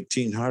the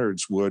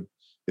 1800s would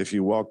if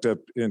you walked up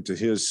into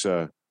his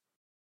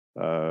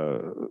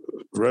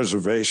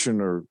reservation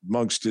or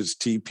amongst his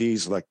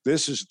teepees, like,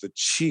 this is the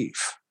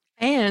chief.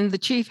 And the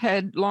chief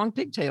had long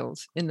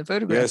pigtails in the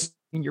photograph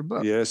in your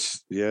book.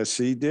 Yes,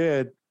 he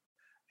did.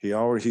 He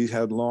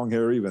had long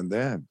hair even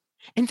then.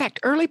 In fact,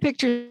 early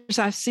pictures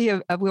I see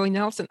of Willie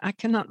Nelson, I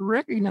cannot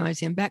recognize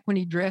him back when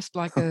he dressed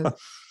like a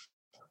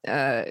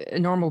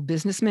normal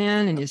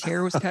businessman and his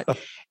hair was cut.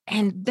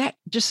 And that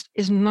just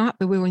is not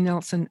the Willie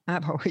Nelson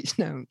I've always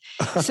known.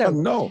 So,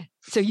 no.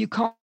 So you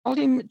called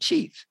him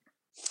chief?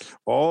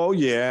 Oh,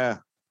 yeah.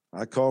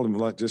 I called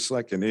him just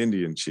like an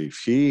Indian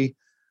chief. He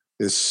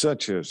is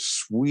such a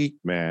sweet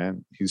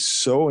man. He's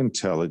so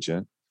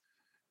intelligent.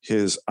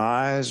 His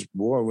eyes,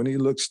 boy, when he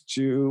looks at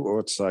you,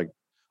 it's like,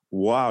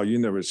 wow, you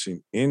never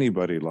seen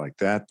anybody like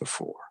that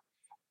before.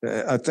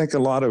 I think a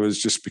lot of it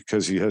is just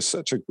because he has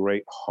such a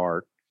great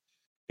heart.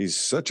 He's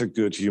such a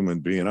good human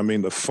being. I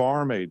mean, the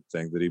Farm Aid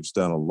thing that he's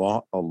done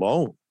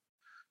alone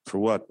for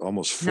what,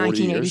 almost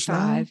 40 years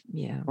now?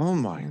 Yeah. Oh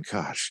my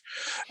gosh.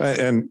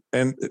 And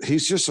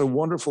he's just a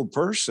wonderful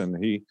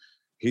person.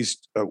 He's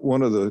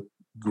one of the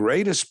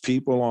greatest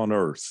people on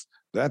earth.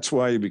 That's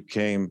why he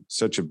became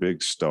such a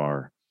big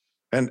star.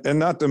 And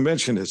not to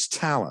mention his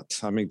talent.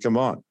 I mean, come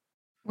on.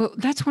 Well,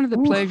 that's one of the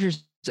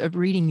pleasures of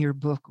reading your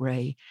book,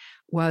 Ray,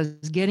 was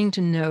getting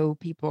to know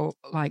people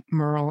like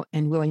Merle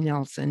and Willie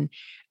Nelson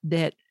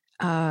that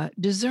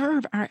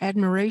deserve our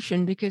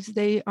admiration because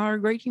they are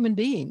great human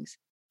beings.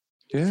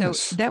 Yes.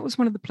 So that was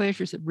one of the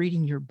pleasures of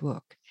reading your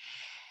book.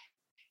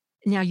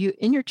 Now, you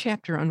in your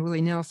chapter on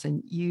Willie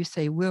Nelson, you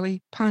say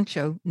Willie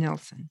Pancho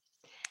Nelson.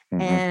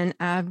 Mhm. And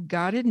I've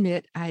got to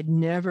admit, I'd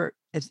never,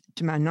 as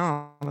to my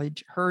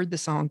knowledge, heard the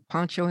song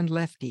Pancho and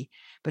Lefty.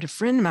 But a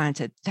friend of mine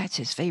said that's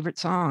his favorite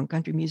song,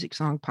 country music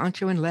song,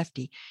 Pancho and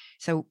Lefty.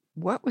 So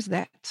what was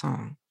that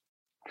song?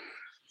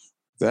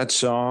 That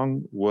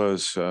song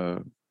was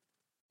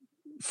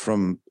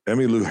from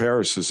Emmylou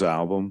Harris's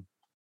album.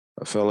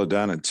 A fellow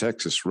down in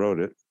Texas wrote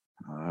it.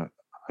 I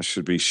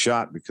should be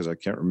shot because I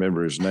can't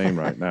remember his name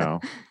right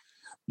now.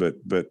 But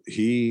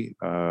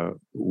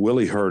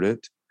Willie heard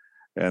it,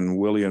 and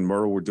Willie and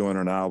Merle were doing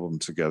an album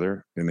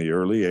together in the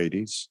early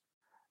 80s.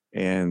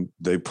 And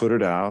they put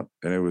it out,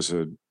 and it was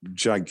a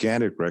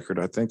gigantic record.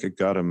 I think it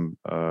got him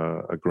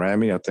a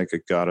Grammy. I think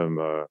it got him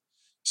a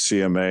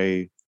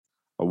CMA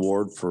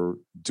award for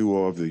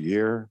Duo of the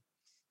Year.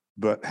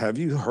 But have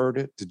you heard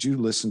it? Did you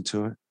listen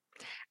to it?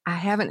 I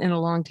haven't in a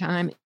long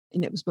time,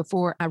 and it was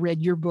before I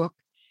read your book.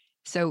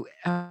 So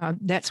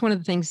that's one of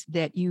the things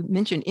that you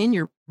mentioned in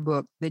your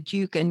book, that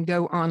you can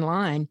go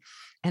online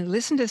and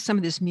listen to some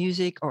of this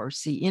music or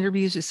see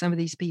interviews with some of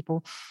these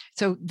people.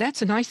 So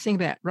that's a nice thing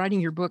about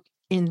writing your book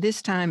in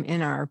this time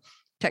in our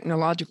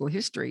technological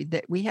history,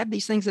 that we have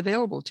these things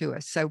available to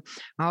us. So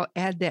I'll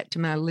add that to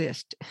my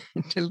list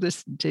to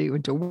listen to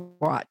and to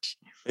watch.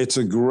 It's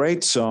a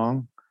great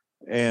song,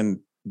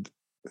 and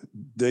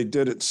they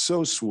did it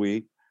so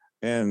sweet.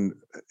 And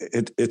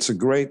it's a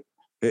great,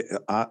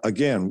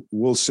 again,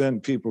 we'll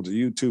send people to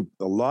YouTube.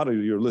 A lot of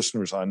your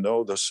listeners, I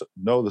know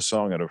the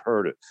song and have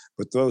heard it,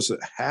 but those that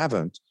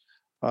haven't,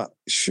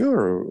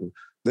 sure,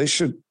 they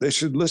should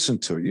listen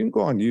to it. You can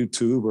go on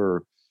YouTube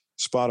or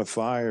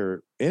Spotify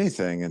or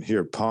anything and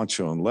hear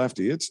Pancho and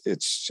Lefty.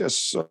 It's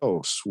just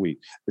so sweet.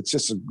 It's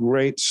just a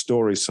great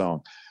story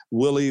song.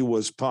 Willie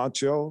was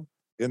Pancho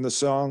in the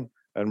song,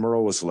 and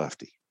Merle was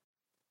Lefty.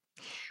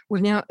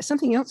 Well, now,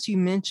 something else you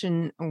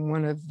mentioned,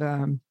 one of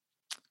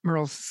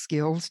Merle's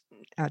skills,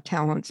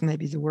 talents,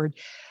 maybe is the word,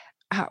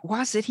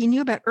 was that he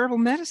knew about herbal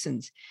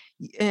medicines.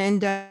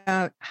 And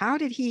how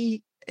did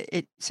he,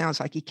 it sounds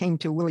like he came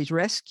to Willie's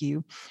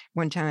rescue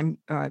one time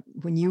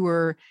when you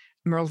were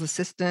Merle's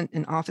assistant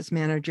and office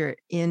manager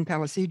in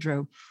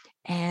Palisadro.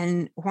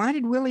 And why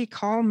did Willie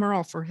call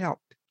Merle for help?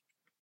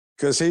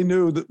 Because he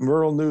knew that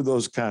Merle knew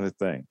those kind of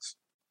things.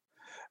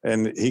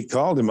 And he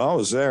called him. I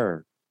was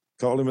there.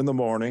 Called him in the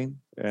morning,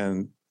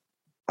 and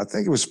I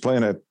think he was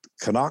playing at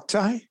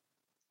Canoctai.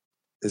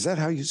 Is that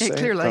how you say it?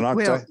 Clear Lake. Canoctai?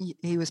 Well,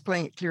 he was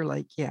playing at Clear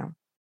Lake, yeah.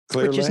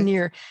 Clear Which Lake? is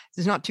near,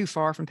 it's not too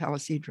far from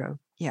Palisadro.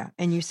 Yeah.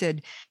 And you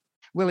said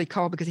Willie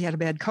called because he had a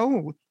bad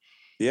cold.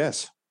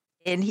 Yes.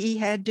 And he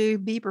had to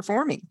be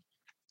performing.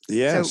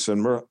 Yes. So,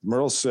 and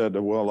Merle said,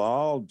 well,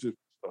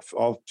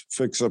 I'll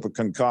fix up a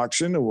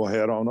concoction and we'll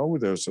head on over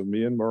there. So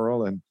me and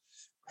Merle and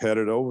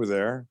headed over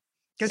there.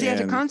 Because he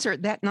had a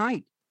concert that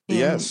night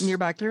in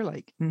nearby Clear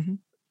Lake. Mm-hmm.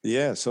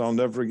 Yes, I'll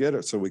never forget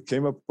it. So we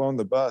came up on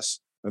the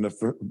bus, and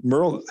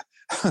Merle,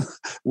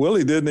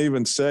 Willie didn't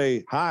even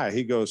say hi.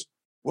 He goes,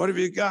 "What have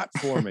you got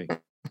for me?"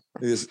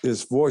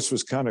 His voice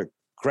was kind of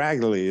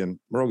craggly, and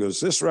Merle goes,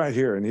 "This right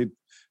here." And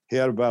he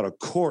had about a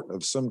quart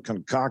of some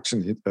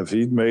concoction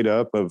he'd made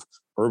up of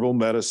herbal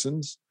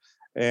medicines,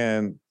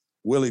 and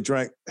Willie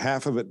drank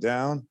half of it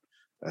down,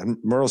 and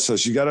Merle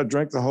says, "You got to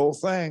drink the whole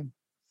thing."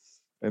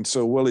 And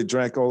so Willie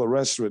drank all the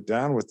rest of it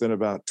down. Within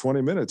about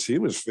 20 minutes, he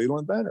was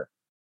feeling better.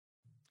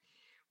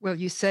 Well,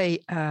 you say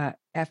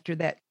after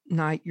that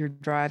night you're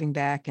driving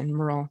back, and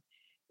Merle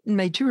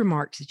made two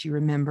remarks that you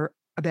remember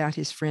about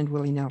his friend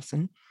Willie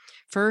Nelson.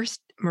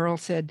 First, Merle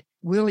said,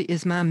 "Willie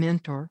is my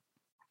mentor."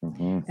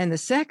 Mm-hmm. And the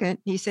second,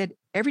 he said,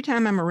 "Every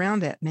time I'm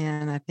around that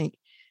man, I think,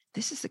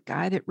 this is the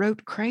guy that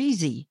wrote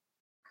Crazy."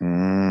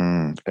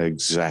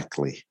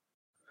 Exactly.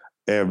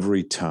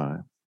 Every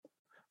time.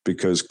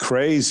 Because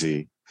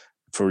Crazy,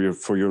 for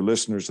your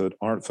listeners that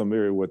aren't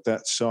familiar with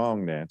that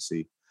song,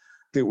 Nancy,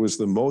 it was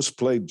the most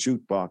played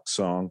jukebox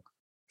song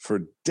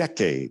for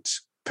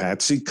decades.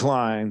 Patsy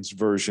Cline's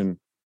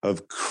version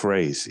of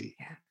Crazy.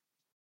 Yeah.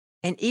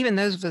 And even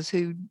those of us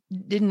who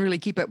didn't really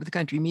keep up with the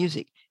country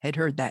music had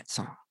heard that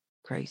song,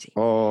 Crazy.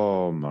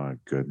 Oh, my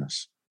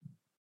goodness.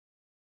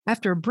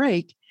 After a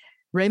break,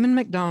 Raymond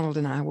McDonald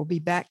and I will be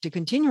back to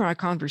continue our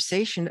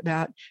conversation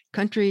about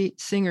country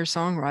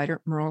singer-songwriter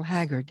Merle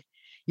Haggard.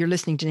 You're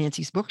listening to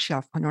Nancy's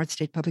Bookshelf on North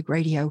State Public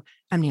Radio.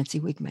 I'm Nancy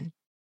Wigman.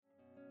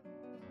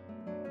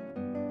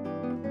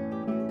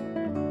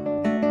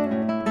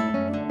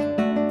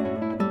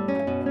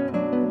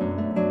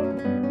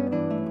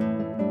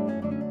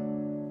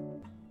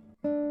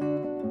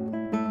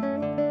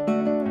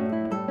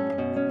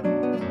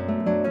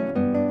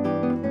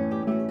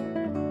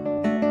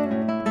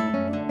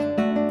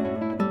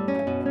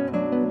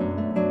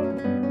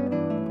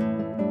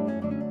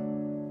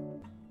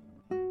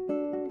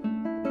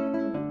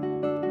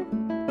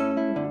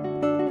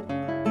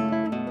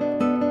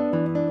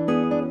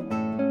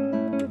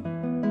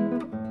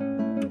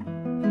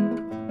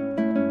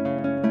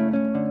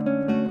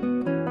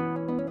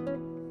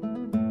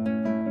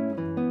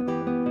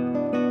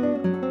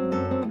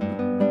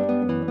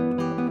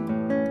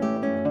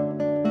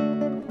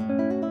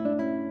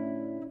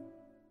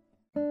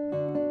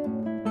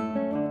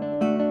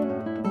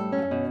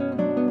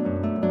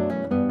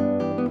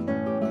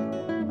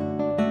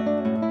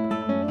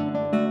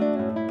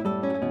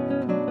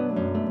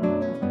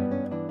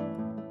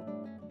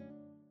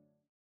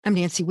 I'm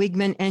Nancy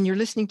Wiegman, and you're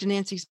listening to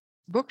Nancy's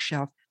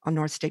Bookshelf on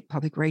North State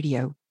Public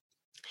Radio.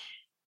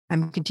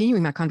 I'm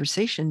continuing my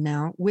conversation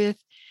now with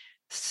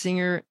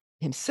singer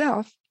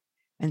himself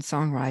and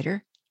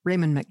songwriter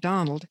Raymond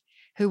McDonald,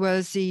 who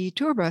was the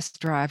tour bus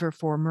driver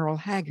for Merle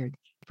Haggard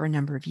for a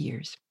number of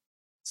years.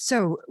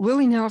 So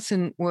Willie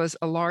Nelson was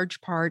a large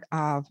part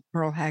of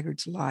Merle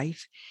Haggard's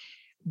life,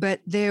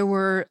 but there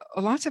were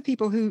lots of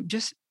people who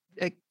just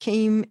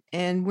came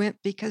and went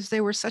because they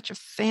were such a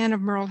fan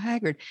of Merle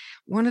Haggard.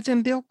 One of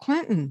them, Bill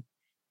Clinton,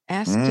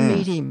 asked to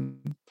meet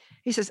him.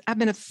 He says, "I've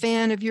been a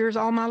fan of yours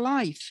all my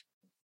life."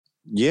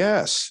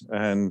 Yes,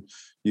 and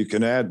you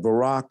can add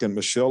Barack and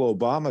Michelle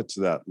Obama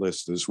to that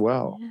list as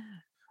well. Yeah.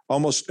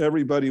 Almost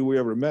everybody we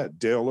ever met,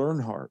 Dale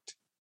Earnhardt,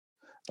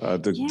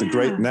 the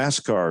great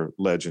NASCAR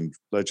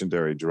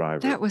legendary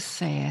driver. That was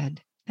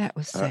sad. That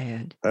was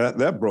sad.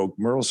 That broke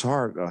Merle's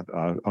heart.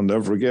 I'll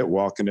never forget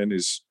walking in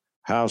his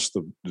house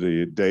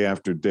the day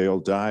after Dale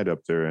died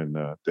up there in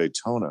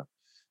Daytona,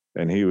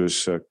 and he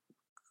was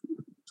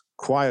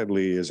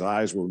quietly, his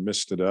eyes were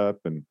misted up,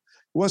 and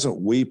he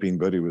wasn't weeping,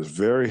 but he was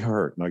very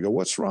hurt. And I go,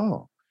 "What's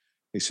wrong?"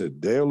 He said,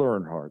 "Dale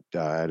Earnhardt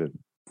died and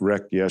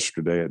wrecked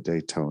yesterday at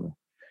Daytona."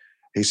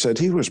 He said,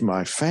 "He was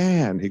my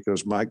fan." He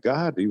goes, "My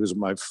God, he was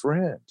my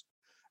friend."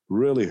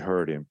 Really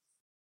hurt him.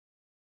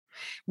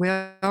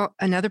 Well,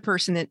 another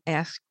person that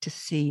asked to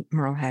see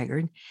Merle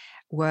Haggard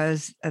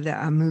was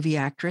a movie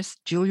actress,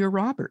 Julia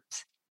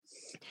Roberts.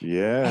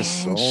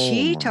 Yes. And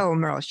she told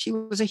Merle she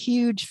was a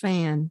huge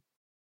fan.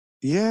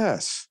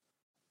 Yes.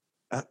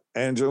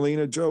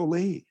 Angelina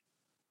Jolie.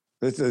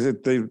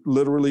 They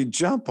literally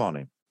jump on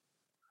him.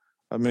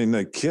 I mean,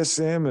 they kiss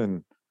him,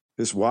 and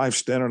his wife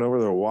standing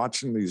over there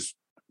watching these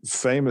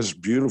famous,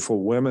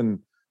 beautiful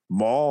women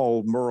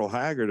maul Merle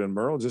Haggard, and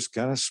Merle just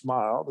kind of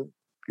smiled and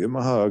give him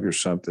a hug or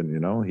something. You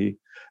know, he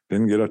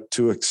didn't get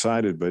too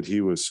excited, but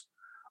he was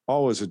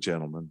always a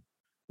gentleman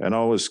and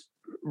always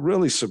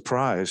really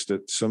surprised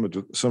at some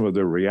of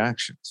their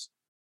reactions.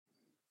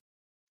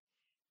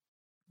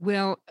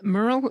 Well,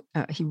 Merle,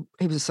 he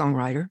was a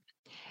songwriter,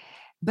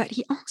 but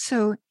he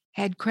also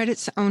had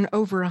credits on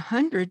over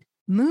 100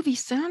 movie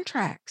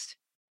soundtracks.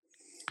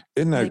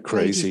 Isn't that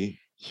crazy?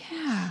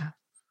 Yeah.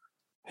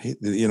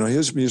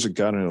 His music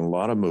got in a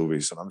lot of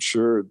movies, and I'm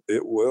sure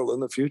it will in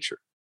the future.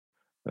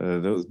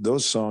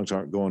 Those songs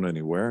aren't going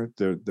anywhere.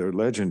 They're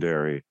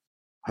legendary.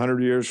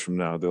 100 years from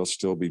now, they'll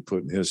still be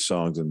putting his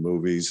songs in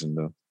movies,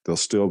 and they'll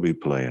still be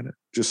playing it,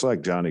 just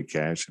like Johnny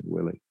Cash and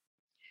Willie.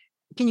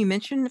 Can you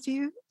mention a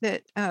few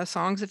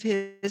songs of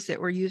his that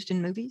were used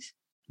in movies?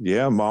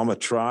 Yeah, Mama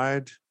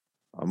Tried.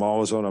 I'm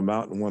Always on a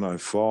Mountain When I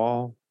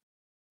Fall.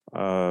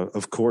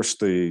 Of course,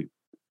 the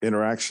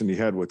interaction he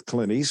had with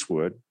Clint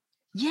Eastwood.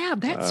 Yeah,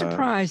 that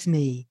surprised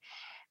me.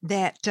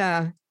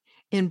 That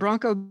in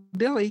Bronco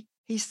Billy,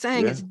 he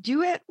sang his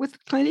duet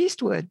with Clint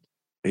Eastwood.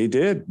 He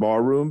did,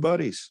 Barroom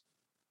Buddies.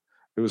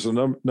 It was a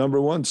number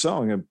one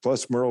song, and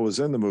plus Merle was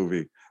in the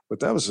movie. But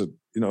that was a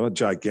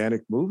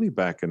gigantic movie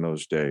back in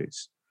those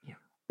days.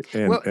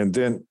 Yeah. And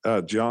then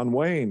John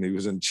Wayne, he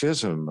was in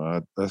Chisholm.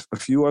 A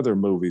few other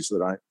movies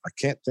that I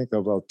can't think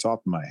of off the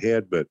top of my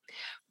head, but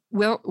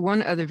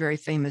one other very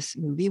famous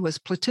movie was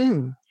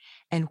Platoon.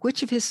 And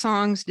which of his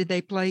songs did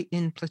they play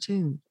in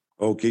Platoon?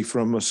 Okie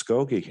from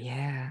Muskogee.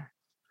 Yeah.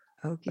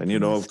 Okie,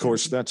 and of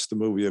course, that's the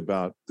movie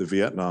about the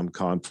Vietnam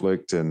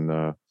conflict, and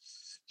I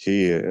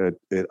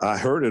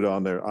heard it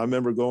on there. I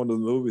remember going to the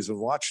movies and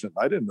watching it.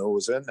 I didn't know it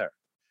was in there.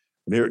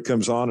 And here it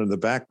comes on in the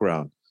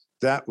background.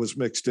 That was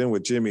mixed in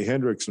with Jimi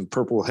Hendrix and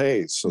Purple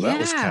Haze. So that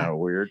was kind of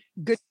weird.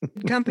 Good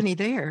company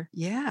there.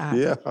 Yeah.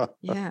 Yeah.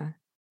 Yeah.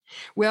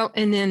 Well,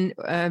 and then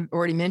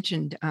already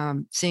mentioned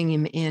seeing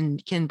him in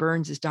Ken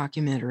Burns'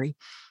 documentary,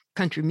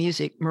 Country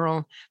Music.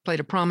 Merle played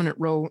a prominent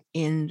role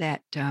in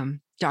that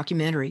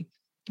documentary,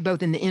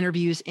 both in the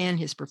interviews and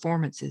his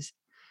performances.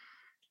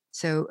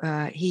 So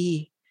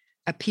he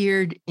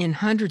appeared in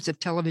hundreds of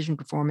television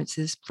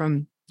performances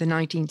from the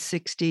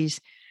 1960s,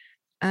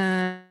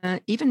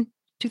 even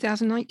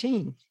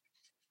 2019.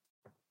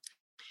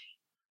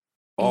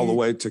 All the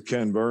way to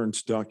Ken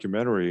Burns'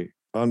 documentary.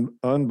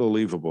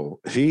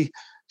 Unbelievable.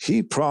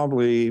 He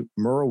probably,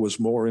 Merle was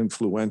more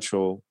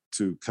influential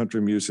to country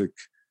music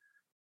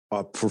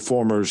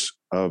performers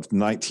of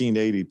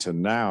 1980 to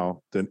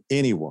now than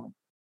anyone.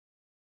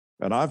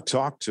 And I've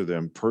talked to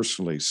them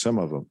personally, some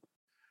of them.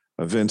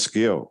 Vince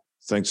Gill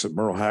thinks that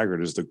Merle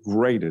Haggard is the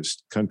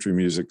greatest country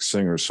music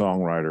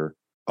singer-songwriter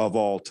of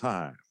all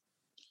time.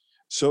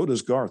 So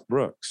does Garth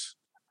Brooks,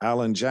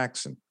 Alan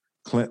Jackson,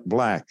 Clint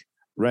Black,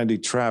 Randy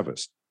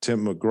Travis,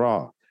 Tim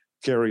McGraw,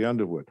 Carrie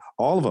Underwood,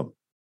 all of them.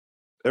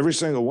 Every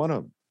single one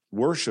of them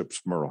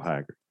worships Merle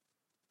Haggard.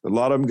 A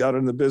lot of them got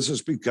in the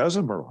business because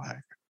of Merle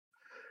Haggard.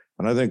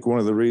 And I think one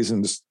of the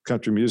reasons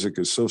country music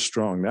is so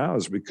strong now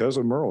is because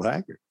of Merle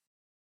Haggard.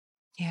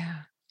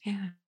 Yeah,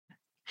 yeah.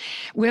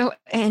 Well,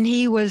 and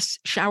he was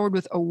showered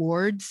with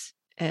awards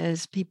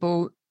as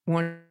people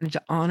wanted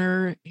to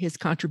honor his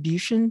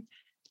contribution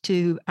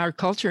to our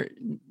culture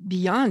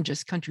beyond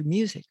just country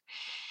music.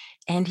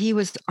 And he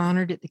was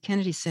honored at the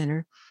Kennedy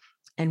Center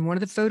And one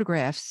of the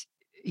photographs,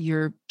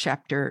 your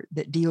chapter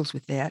that deals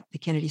with that, the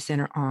Kennedy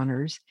Center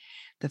Honors,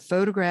 the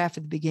photograph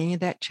at the beginning of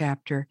that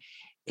chapter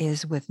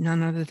is with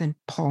none other than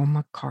Paul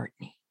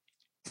McCartney.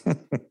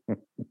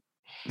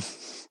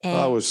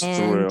 I was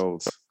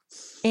thrilled.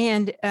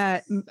 And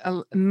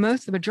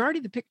the majority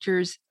of the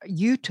pictures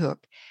you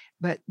took,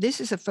 but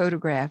this is a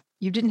photograph.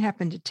 You didn't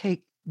happen to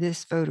take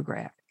this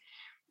photograph.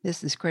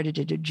 This is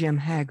credited to Jim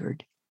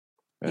Haggard.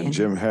 And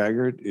Jim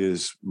Haggard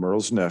is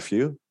Merle's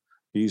nephew.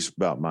 He's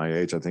about my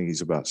age. I think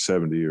he's about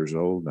 70 years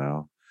old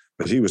now.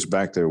 But he was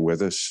back there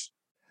with us.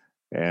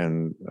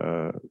 And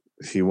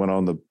he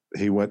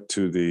went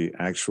to the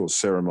actual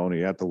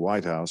ceremony at the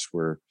White House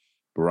where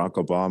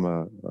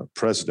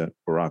President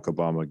Barack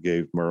Obama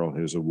gave Merle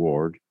his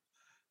award,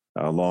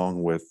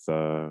 along with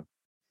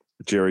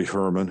Jerry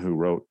Herman, who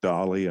wrote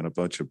Dolly and a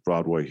bunch of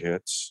Broadway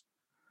hits,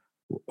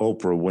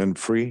 Oprah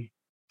Winfrey.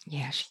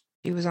 Yeah,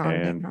 she was on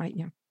that night,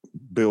 yeah.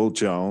 Bill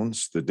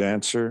Jones, the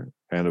dancer,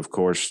 and of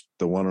course,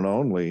 the one and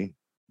only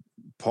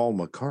Paul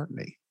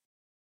McCartney.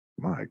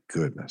 My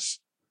goodness.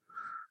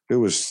 It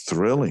was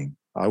thrilling.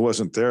 I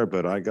wasn't there,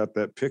 but I got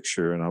that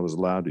picture and I was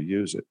allowed to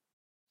use it.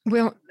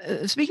 Well,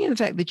 speaking of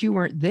the fact that you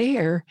weren't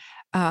there,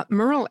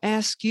 Merle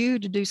asked you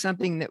to do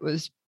something that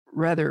was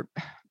rather,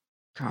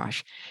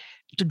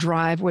 to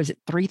drive,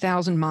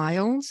 3,000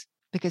 miles?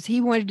 Because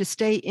he wanted to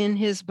stay in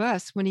his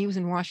bus when he was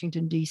in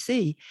Washington,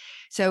 D.C.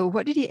 So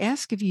what did he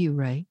ask of you,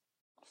 Ray?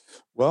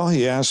 Well,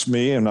 he asked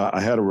me, and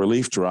I had a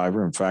relief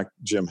driver. In fact,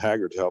 Jim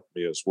Haggard helped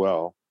me as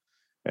well.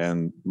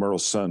 And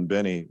Merle's son,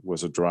 Benny,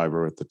 was a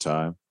driver at the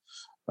time.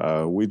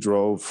 We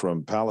drove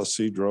from Palo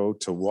Cedro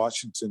to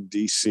Washington,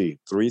 D.C.,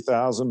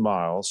 3,000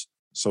 miles,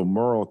 so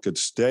Merle could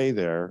stay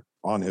there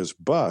on his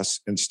bus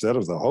instead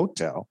of the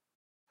hotel.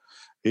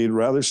 He'd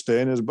rather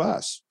stay in his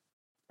bus.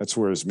 That's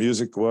where his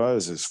music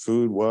was, his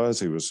food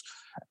was.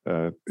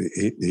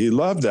 He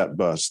loved that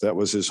bus. That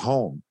was his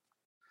home.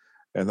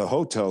 And the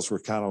hotels were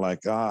kind of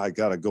like, I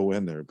got to go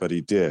in there, but he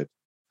did.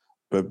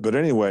 But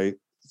anyway,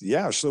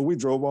 yeah, so we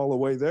drove all the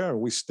way there and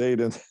we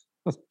stayed in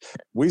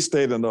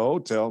the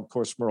hotel. Of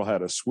course, Merle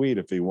had a suite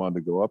if he wanted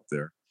to go up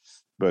there.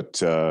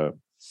 But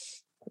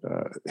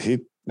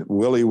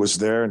Willie was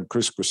there and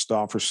Chris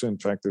Christopherson. In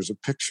fact, there's a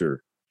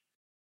picture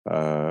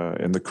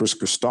in the Chris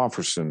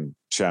Christopherson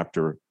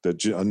chapter,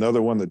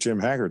 another one that Jim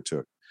Haggard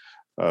took,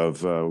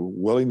 of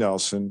Willie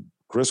Nelson,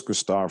 Chris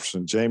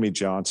Christopherson, Jamie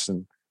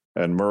Johnson,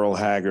 and Merle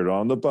Haggard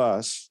on the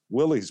bus.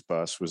 Willie's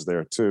bus was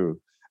there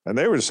too. And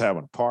they were just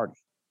having a party.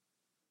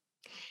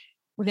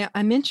 Well, now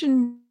I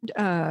mentioned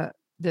the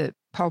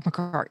Paul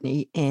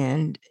McCartney,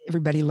 and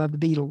everybody loved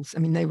the Beatles. I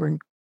mean, they were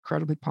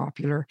incredibly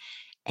popular.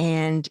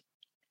 And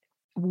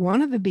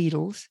one of the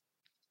Beatles,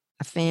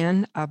 a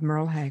fan of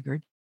Merle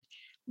Haggard,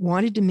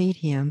 wanted to meet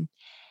him.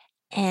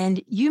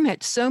 And you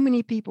met so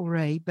many people,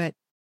 Ray, but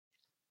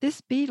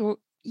this Beatle,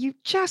 you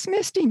just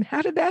missed him.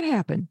 How did that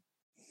happen?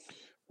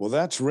 Well,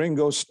 that's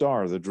Ringo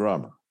Starr, the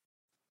drummer.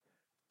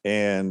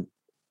 And,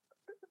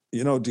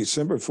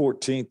 December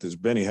 14th is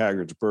Benny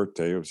Haggard's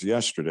birthday. It was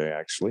yesterday,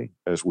 actually,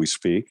 as we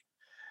speak.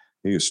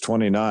 He was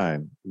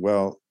 29.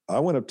 Well, I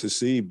went up to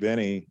see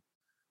Benny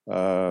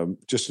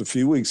just a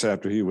few weeks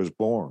after he was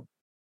born.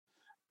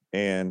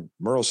 And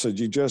Merle said,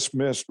 "You just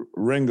missed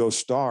Ringo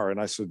Starr."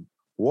 And I said,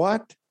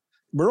 "What?"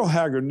 Merle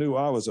Haggard knew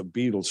I was a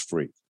Beatles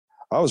freak.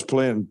 I was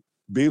playing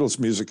Beatles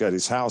music at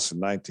his house in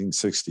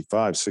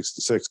 1965,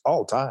 66,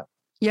 all the time.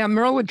 Yeah,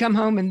 Merle would come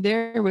home and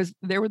there were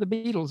the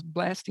Beatles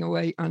blasting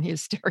away on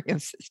his stereo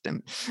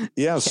system.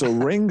 Yeah, so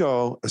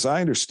Ringo, as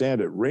I understand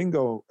it,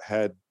 Ringo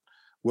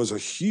was a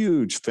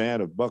huge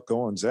fan of Buck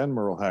Owens and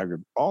Merle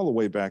Haggard all the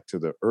way back to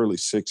the early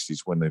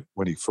 60s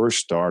when he first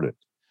started.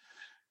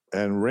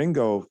 And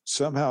Ringo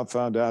somehow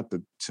found out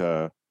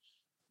that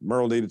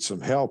Merle needed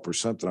some help or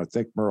something. I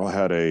think Merle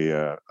had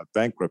a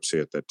bankruptcy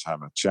at that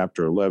time, a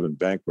Chapter 11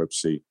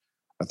 bankruptcy.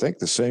 I think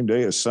the same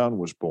day his son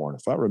was born.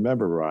 If I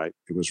remember right,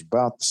 it was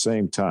about the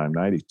same time,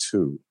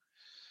 92.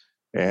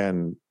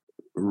 And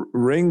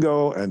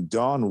Ringo and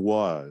Don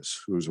Was,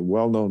 who's a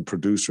well-known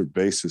producer,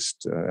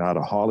 bassist out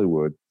of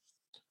Hollywood,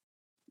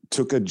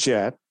 took a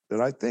jet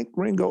that I think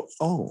Ringo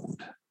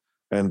owned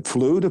and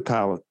flew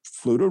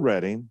to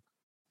Reading,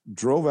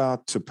 drove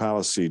out to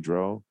Palo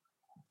Cedro.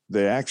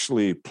 They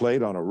actually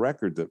played on a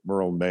record that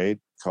Merle made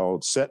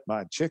called Set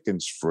My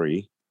Chickens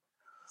Free.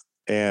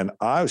 And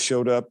I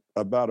showed up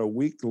about a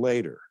week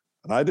later,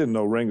 and I didn't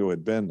know Ringo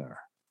had been there.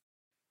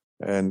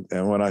 And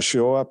when I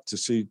show up to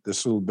see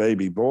this little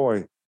baby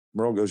boy,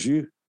 Merle goes,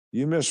 you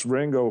missed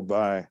Ringo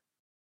by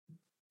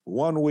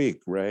 1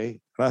 week,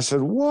 Ray. And I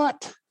said,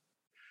 "What?"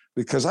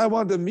 Because I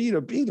wanted to meet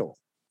a Beatle.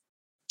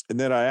 And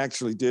then I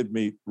actually did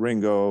meet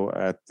Ringo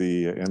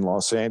in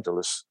Los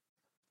Angeles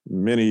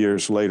many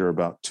years later,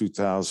 about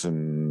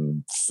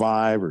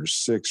 2005 or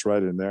 6,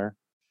 right in there.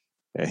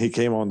 And he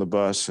came on the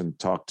bus and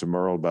talked to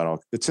Merle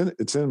about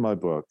it's in my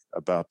book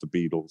about the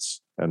Beatles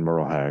and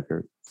Merle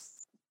Haggard.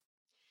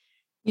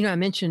 I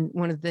mentioned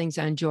one of the things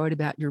I enjoyed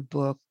about your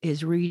book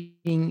is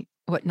reading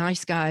what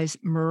nice guys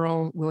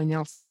Willie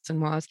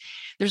Nelson was.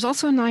 There's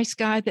also a nice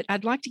guy that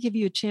I'd like to give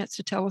you a chance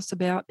to tell us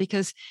about,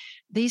 because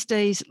these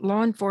days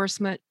law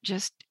enforcement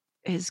just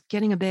is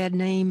getting a bad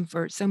name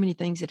for so many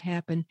things that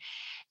happen.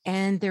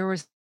 And there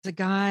was a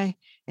guy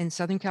in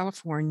Southern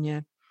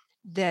California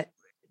that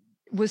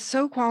was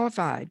so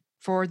qualified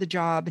for the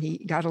job, and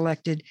he got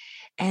elected.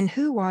 And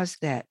who was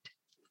that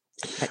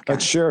guy?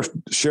 That's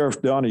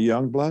Sheriff Donnie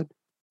Youngblood.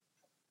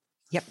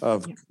 Yep.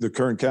 Of the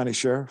Kern County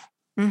Sheriff.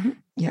 Mm-hmm.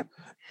 Yep.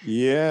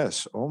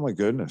 Yes. Oh my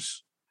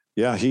goodness.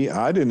 Yeah.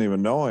 I didn't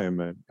even know him,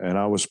 and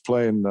I was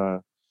playing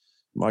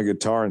my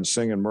guitar and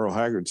singing Merle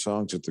Haggard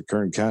songs at the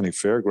Kern County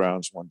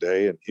Fairgrounds one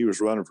day, and he was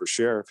running for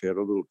sheriff. He had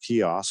a little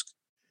kiosk,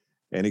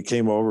 and he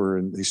came over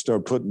and he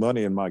started putting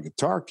money in my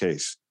guitar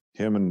case,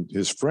 him and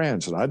his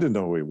friends, and I didn't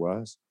know who he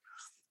was.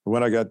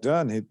 When I got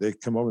done, they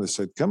come over and they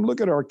said, "Come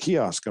look at our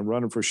kiosk. I'm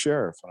running for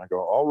sheriff." And I go,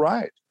 "All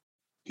right."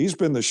 He's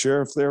been the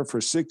sheriff there for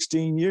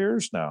 16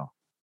 years now,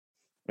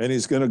 and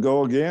he's going to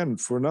go again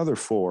for another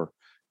 4.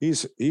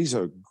 He's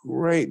a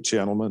great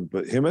gentleman,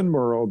 but him and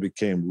Merle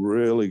became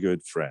really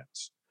good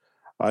friends.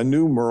 I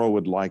knew Merle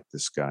would like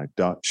this guy,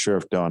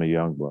 Sheriff Donnie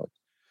Youngblood,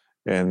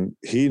 and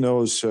he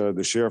knows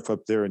the sheriff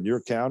up there in your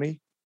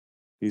county.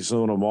 He's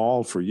known them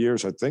all for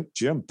years. I think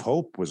Jim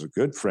Pope was a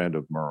good friend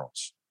of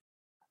Merle's.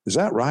 Is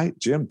that right?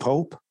 Jim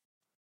Pope,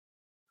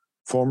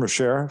 former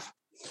sheriff?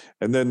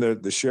 And then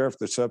the sheriff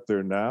that's up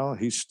there now,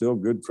 he's still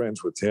good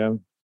friends with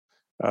him.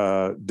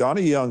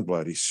 Donnie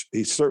Youngblood,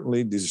 he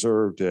certainly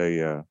deserved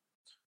a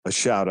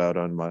shout out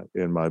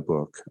in my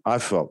book. I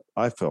felt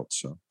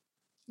so.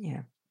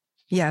 Yeah.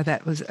 Yeah,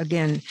 that was,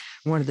 again,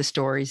 one of the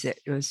stories that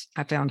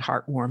I found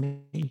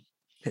heartwarming,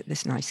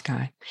 this nice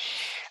guy.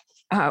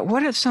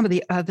 What are some of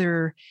the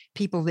other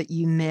people that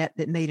you met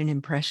that made an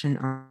impression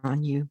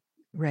on you,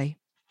 Ray?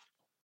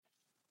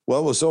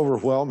 Well, it was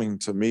overwhelming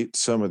to meet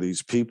some of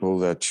these people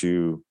that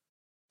you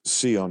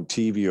see on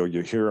TV or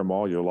you hear them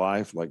all your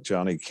life, like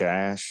Johnny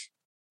Cash.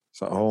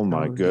 So, oh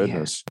my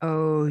goodness. Yeah.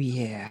 Oh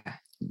yeah.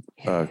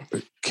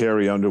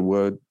 Carrie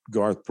Underwood,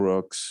 Garth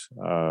Brooks.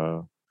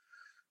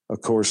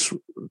 Of course,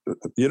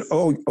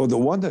 the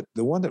one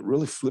that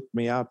really flipped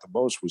me out the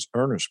most was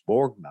Ernest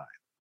Borgnine.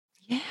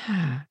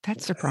 Yeah,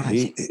 that's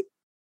surprising.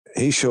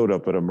 He showed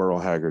up at a Merle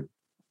Haggard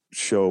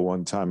show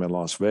one time in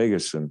Las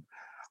Vegas, and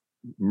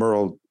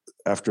Merle,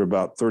 after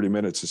about 30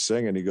 minutes of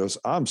singing, he goes,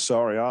 "I'm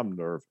sorry, I'm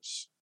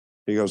nervous."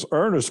 He goes,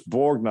 "Ernest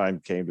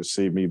Borgnine came to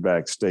see me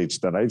backstage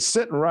tonight. He's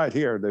sitting right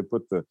here." They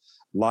put the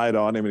light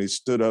on him, and he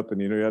stood up, and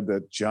he had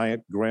that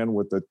giant grin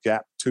with the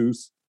gap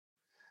tooth.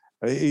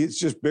 He's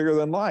just bigger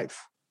than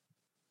life.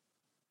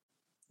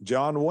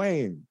 John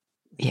Wayne.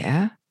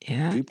 Yeah.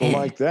 People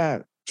like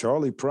that.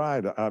 Charlie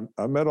Pride.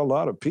 I met a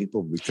lot of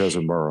people because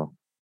of Merle.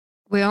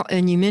 Well,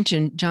 and you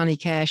mentioned Johnny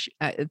Cash.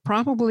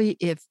 Probably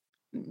if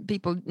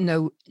people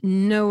know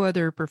no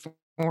other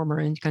performer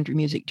in country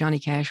music, Johnny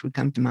Cash would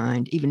come to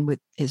mind, even with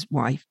his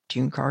wife,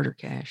 June Carter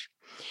Cash.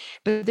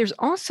 But there's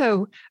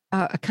also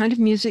a kind of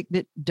music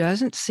that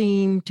doesn't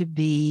seem to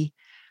be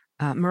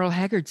Merle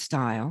Haggard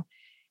style,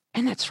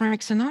 and that's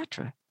Frank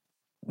Sinatra.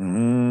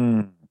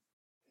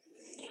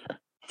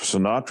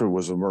 Sinatra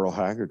was a Merle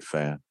Haggard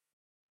fan.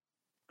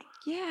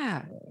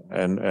 Yeah.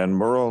 And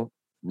Merle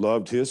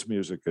loved his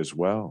music as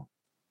well.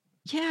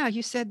 Yeah,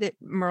 you said that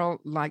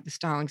Merle liked the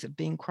stylings of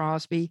Bing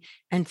Crosby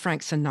and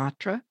Frank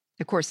Sinatra.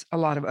 Of course, a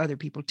lot of other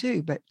people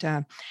too. But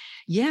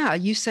yeah,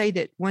 you say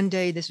that one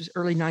day, this was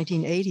early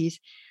 1980s,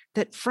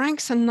 that Frank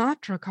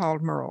Sinatra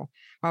called Merle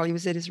while he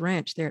was at his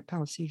ranch there at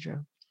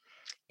Palisadro.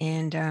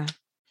 And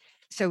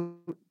so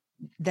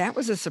that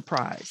was a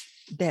surprise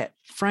that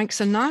Frank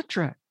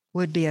Sinatra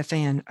would be a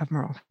fan of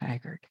Merle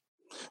Haggard.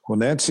 Well,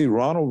 Nancy,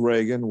 Ronald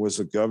Reagan was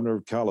the governor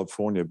of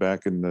California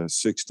back in the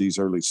 60s,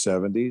 early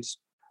 70s.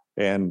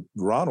 And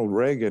Ronald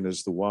Reagan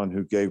is the one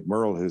who gave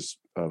Merle his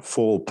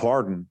full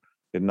pardon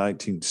in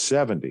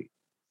 1970.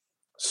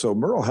 So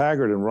Merle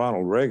Haggard and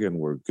Ronald Reagan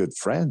were good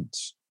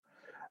friends.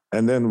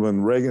 And then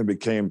when Reagan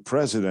became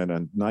president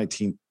in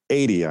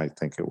 1980, I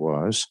think it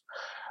was,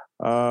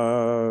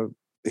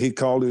 he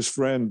called his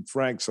friend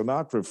Frank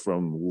Sinatra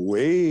from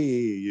way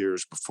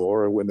years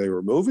before, when they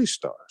were movie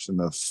stars in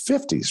the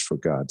 50s, for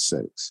God's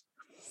sakes.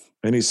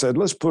 And he said,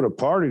 "Let's put a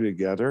party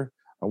together.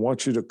 I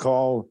want you to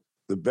call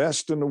the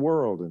best in the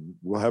world, and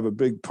we'll have a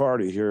big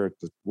party here at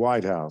the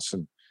White House."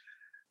 And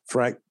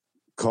Frank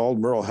called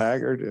Merle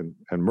Haggard,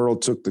 and Merle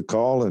took the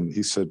call, and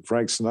he said,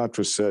 Frank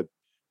Sinatra said,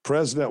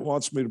 "President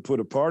wants me to put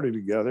a party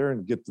together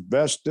and get the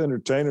best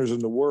entertainers in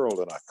the world,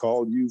 and I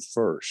called you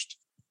first."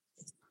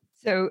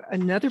 So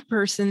another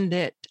person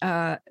that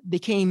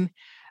became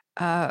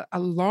a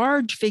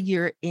large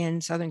figure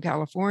in Southern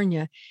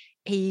California,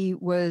 he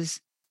was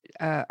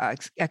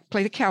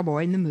played a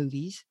cowboy in the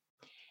movies,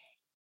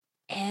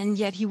 and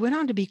yet he went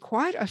on to be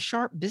quite a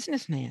sharp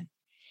businessman.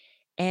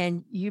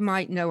 And you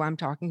might know I'm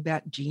talking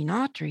about Gene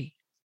Autry.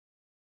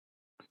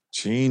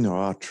 Gene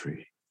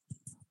Autry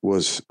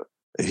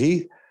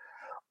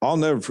I'll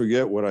never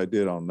forget what I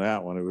did on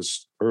that one. It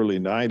was early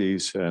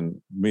 90s,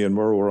 and me and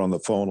Merle were on the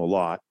phone a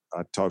lot.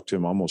 I talked to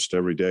him almost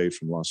every day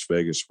from Las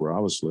Vegas, where I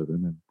was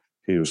living, and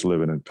he was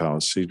living in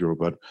Palisadro.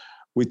 But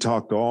we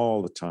talked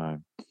all the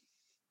time.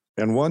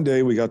 And one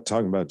day we got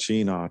talking about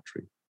Gene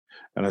Autry.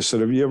 And I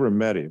said, have you ever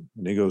met him?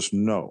 And he goes,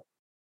 no.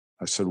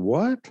 I said,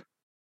 what?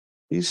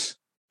 He's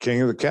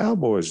king of the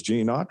cowboys,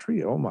 Gene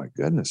Autry? Oh, my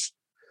goodness.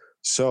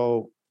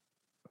 So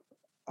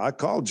I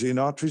called Gene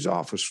Autry's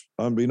office,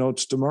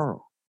 unbeknownst to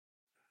Merle.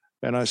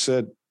 And I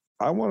said,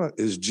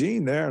 is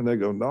Gene there? And they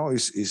go, no,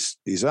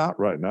 he's out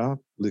right now.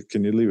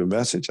 Can you leave a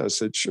message? I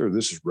said, sure.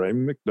 This is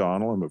Raymond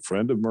McDonald. I'm a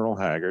friend of Merle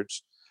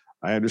Haggard's.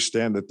 I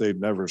understand that they've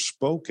never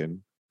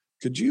spoken.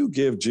 Could you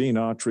give Gene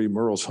Autry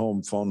Merle's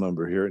home phone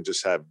number here and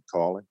just have him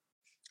call him?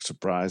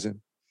 Surprise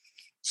him.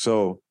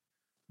 So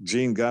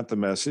Gene got the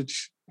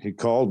message. He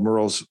called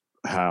Merle's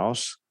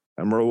house,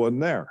 and Merle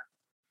wasn't there.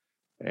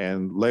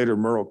 And later,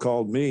 Merle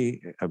called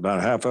me about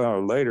a half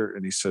hour later,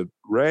 and he said,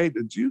 Ray,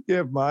 did you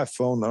give my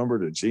phone number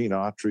to Gene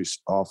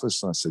Autry's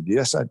office? And I said,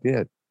 yes, I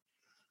did.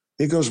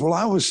 He goes, well,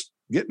 I was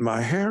getting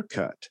my hair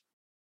cut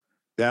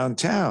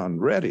downtown,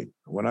 ready.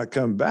 When I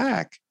come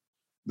back,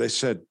 they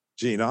said,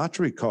 Gene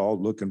Autry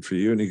called looking for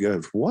you. And he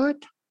goes, what?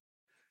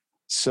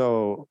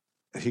 So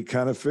he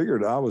kind of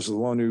figured I was the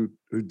one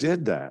who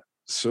did that.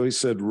 So he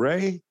said,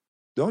 Ray,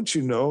 don't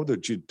you know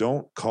that you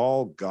don't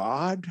call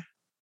God?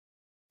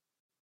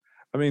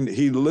 I mean,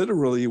 he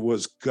literally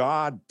was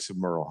God to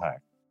Merle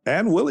Haggard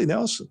and Willie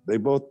Nelson. They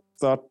both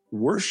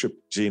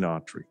worshiped Gene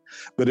Autry.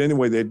 But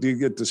anyway, they did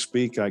get to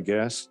speak, I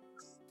guess.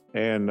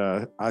 And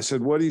I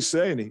said, what did he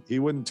say? And he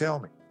wouldn't tell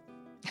me.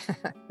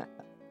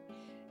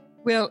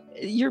 Well,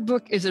 your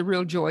book is a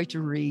real joy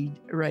to read,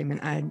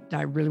 Raymond.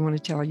 I really want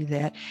to tell you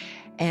that.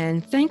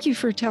 And thank you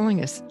for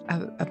telling us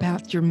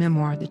about your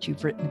memoir that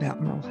you've written about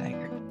Merle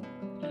Haggard.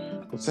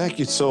 Well, thank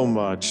you so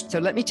much. So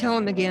let me tell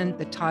him again,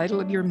 the title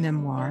of your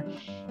memoir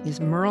is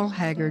Merle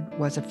Haggard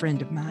Was a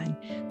Friend of Mine.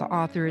 The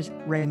author is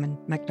Raymond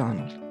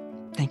McDonald.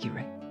 Thank you,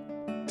 Ray.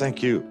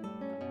 Thank you.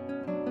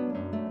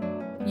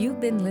 You've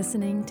been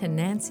listening to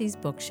Nancy's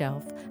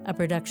Bookshelf, a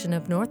production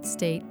of North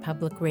State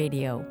Public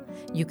Radio.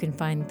 You can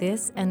find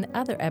this and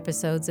other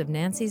episodes of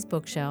Nancy's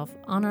Bookshelf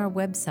on our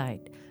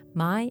website,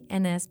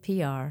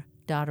 mynspr.org.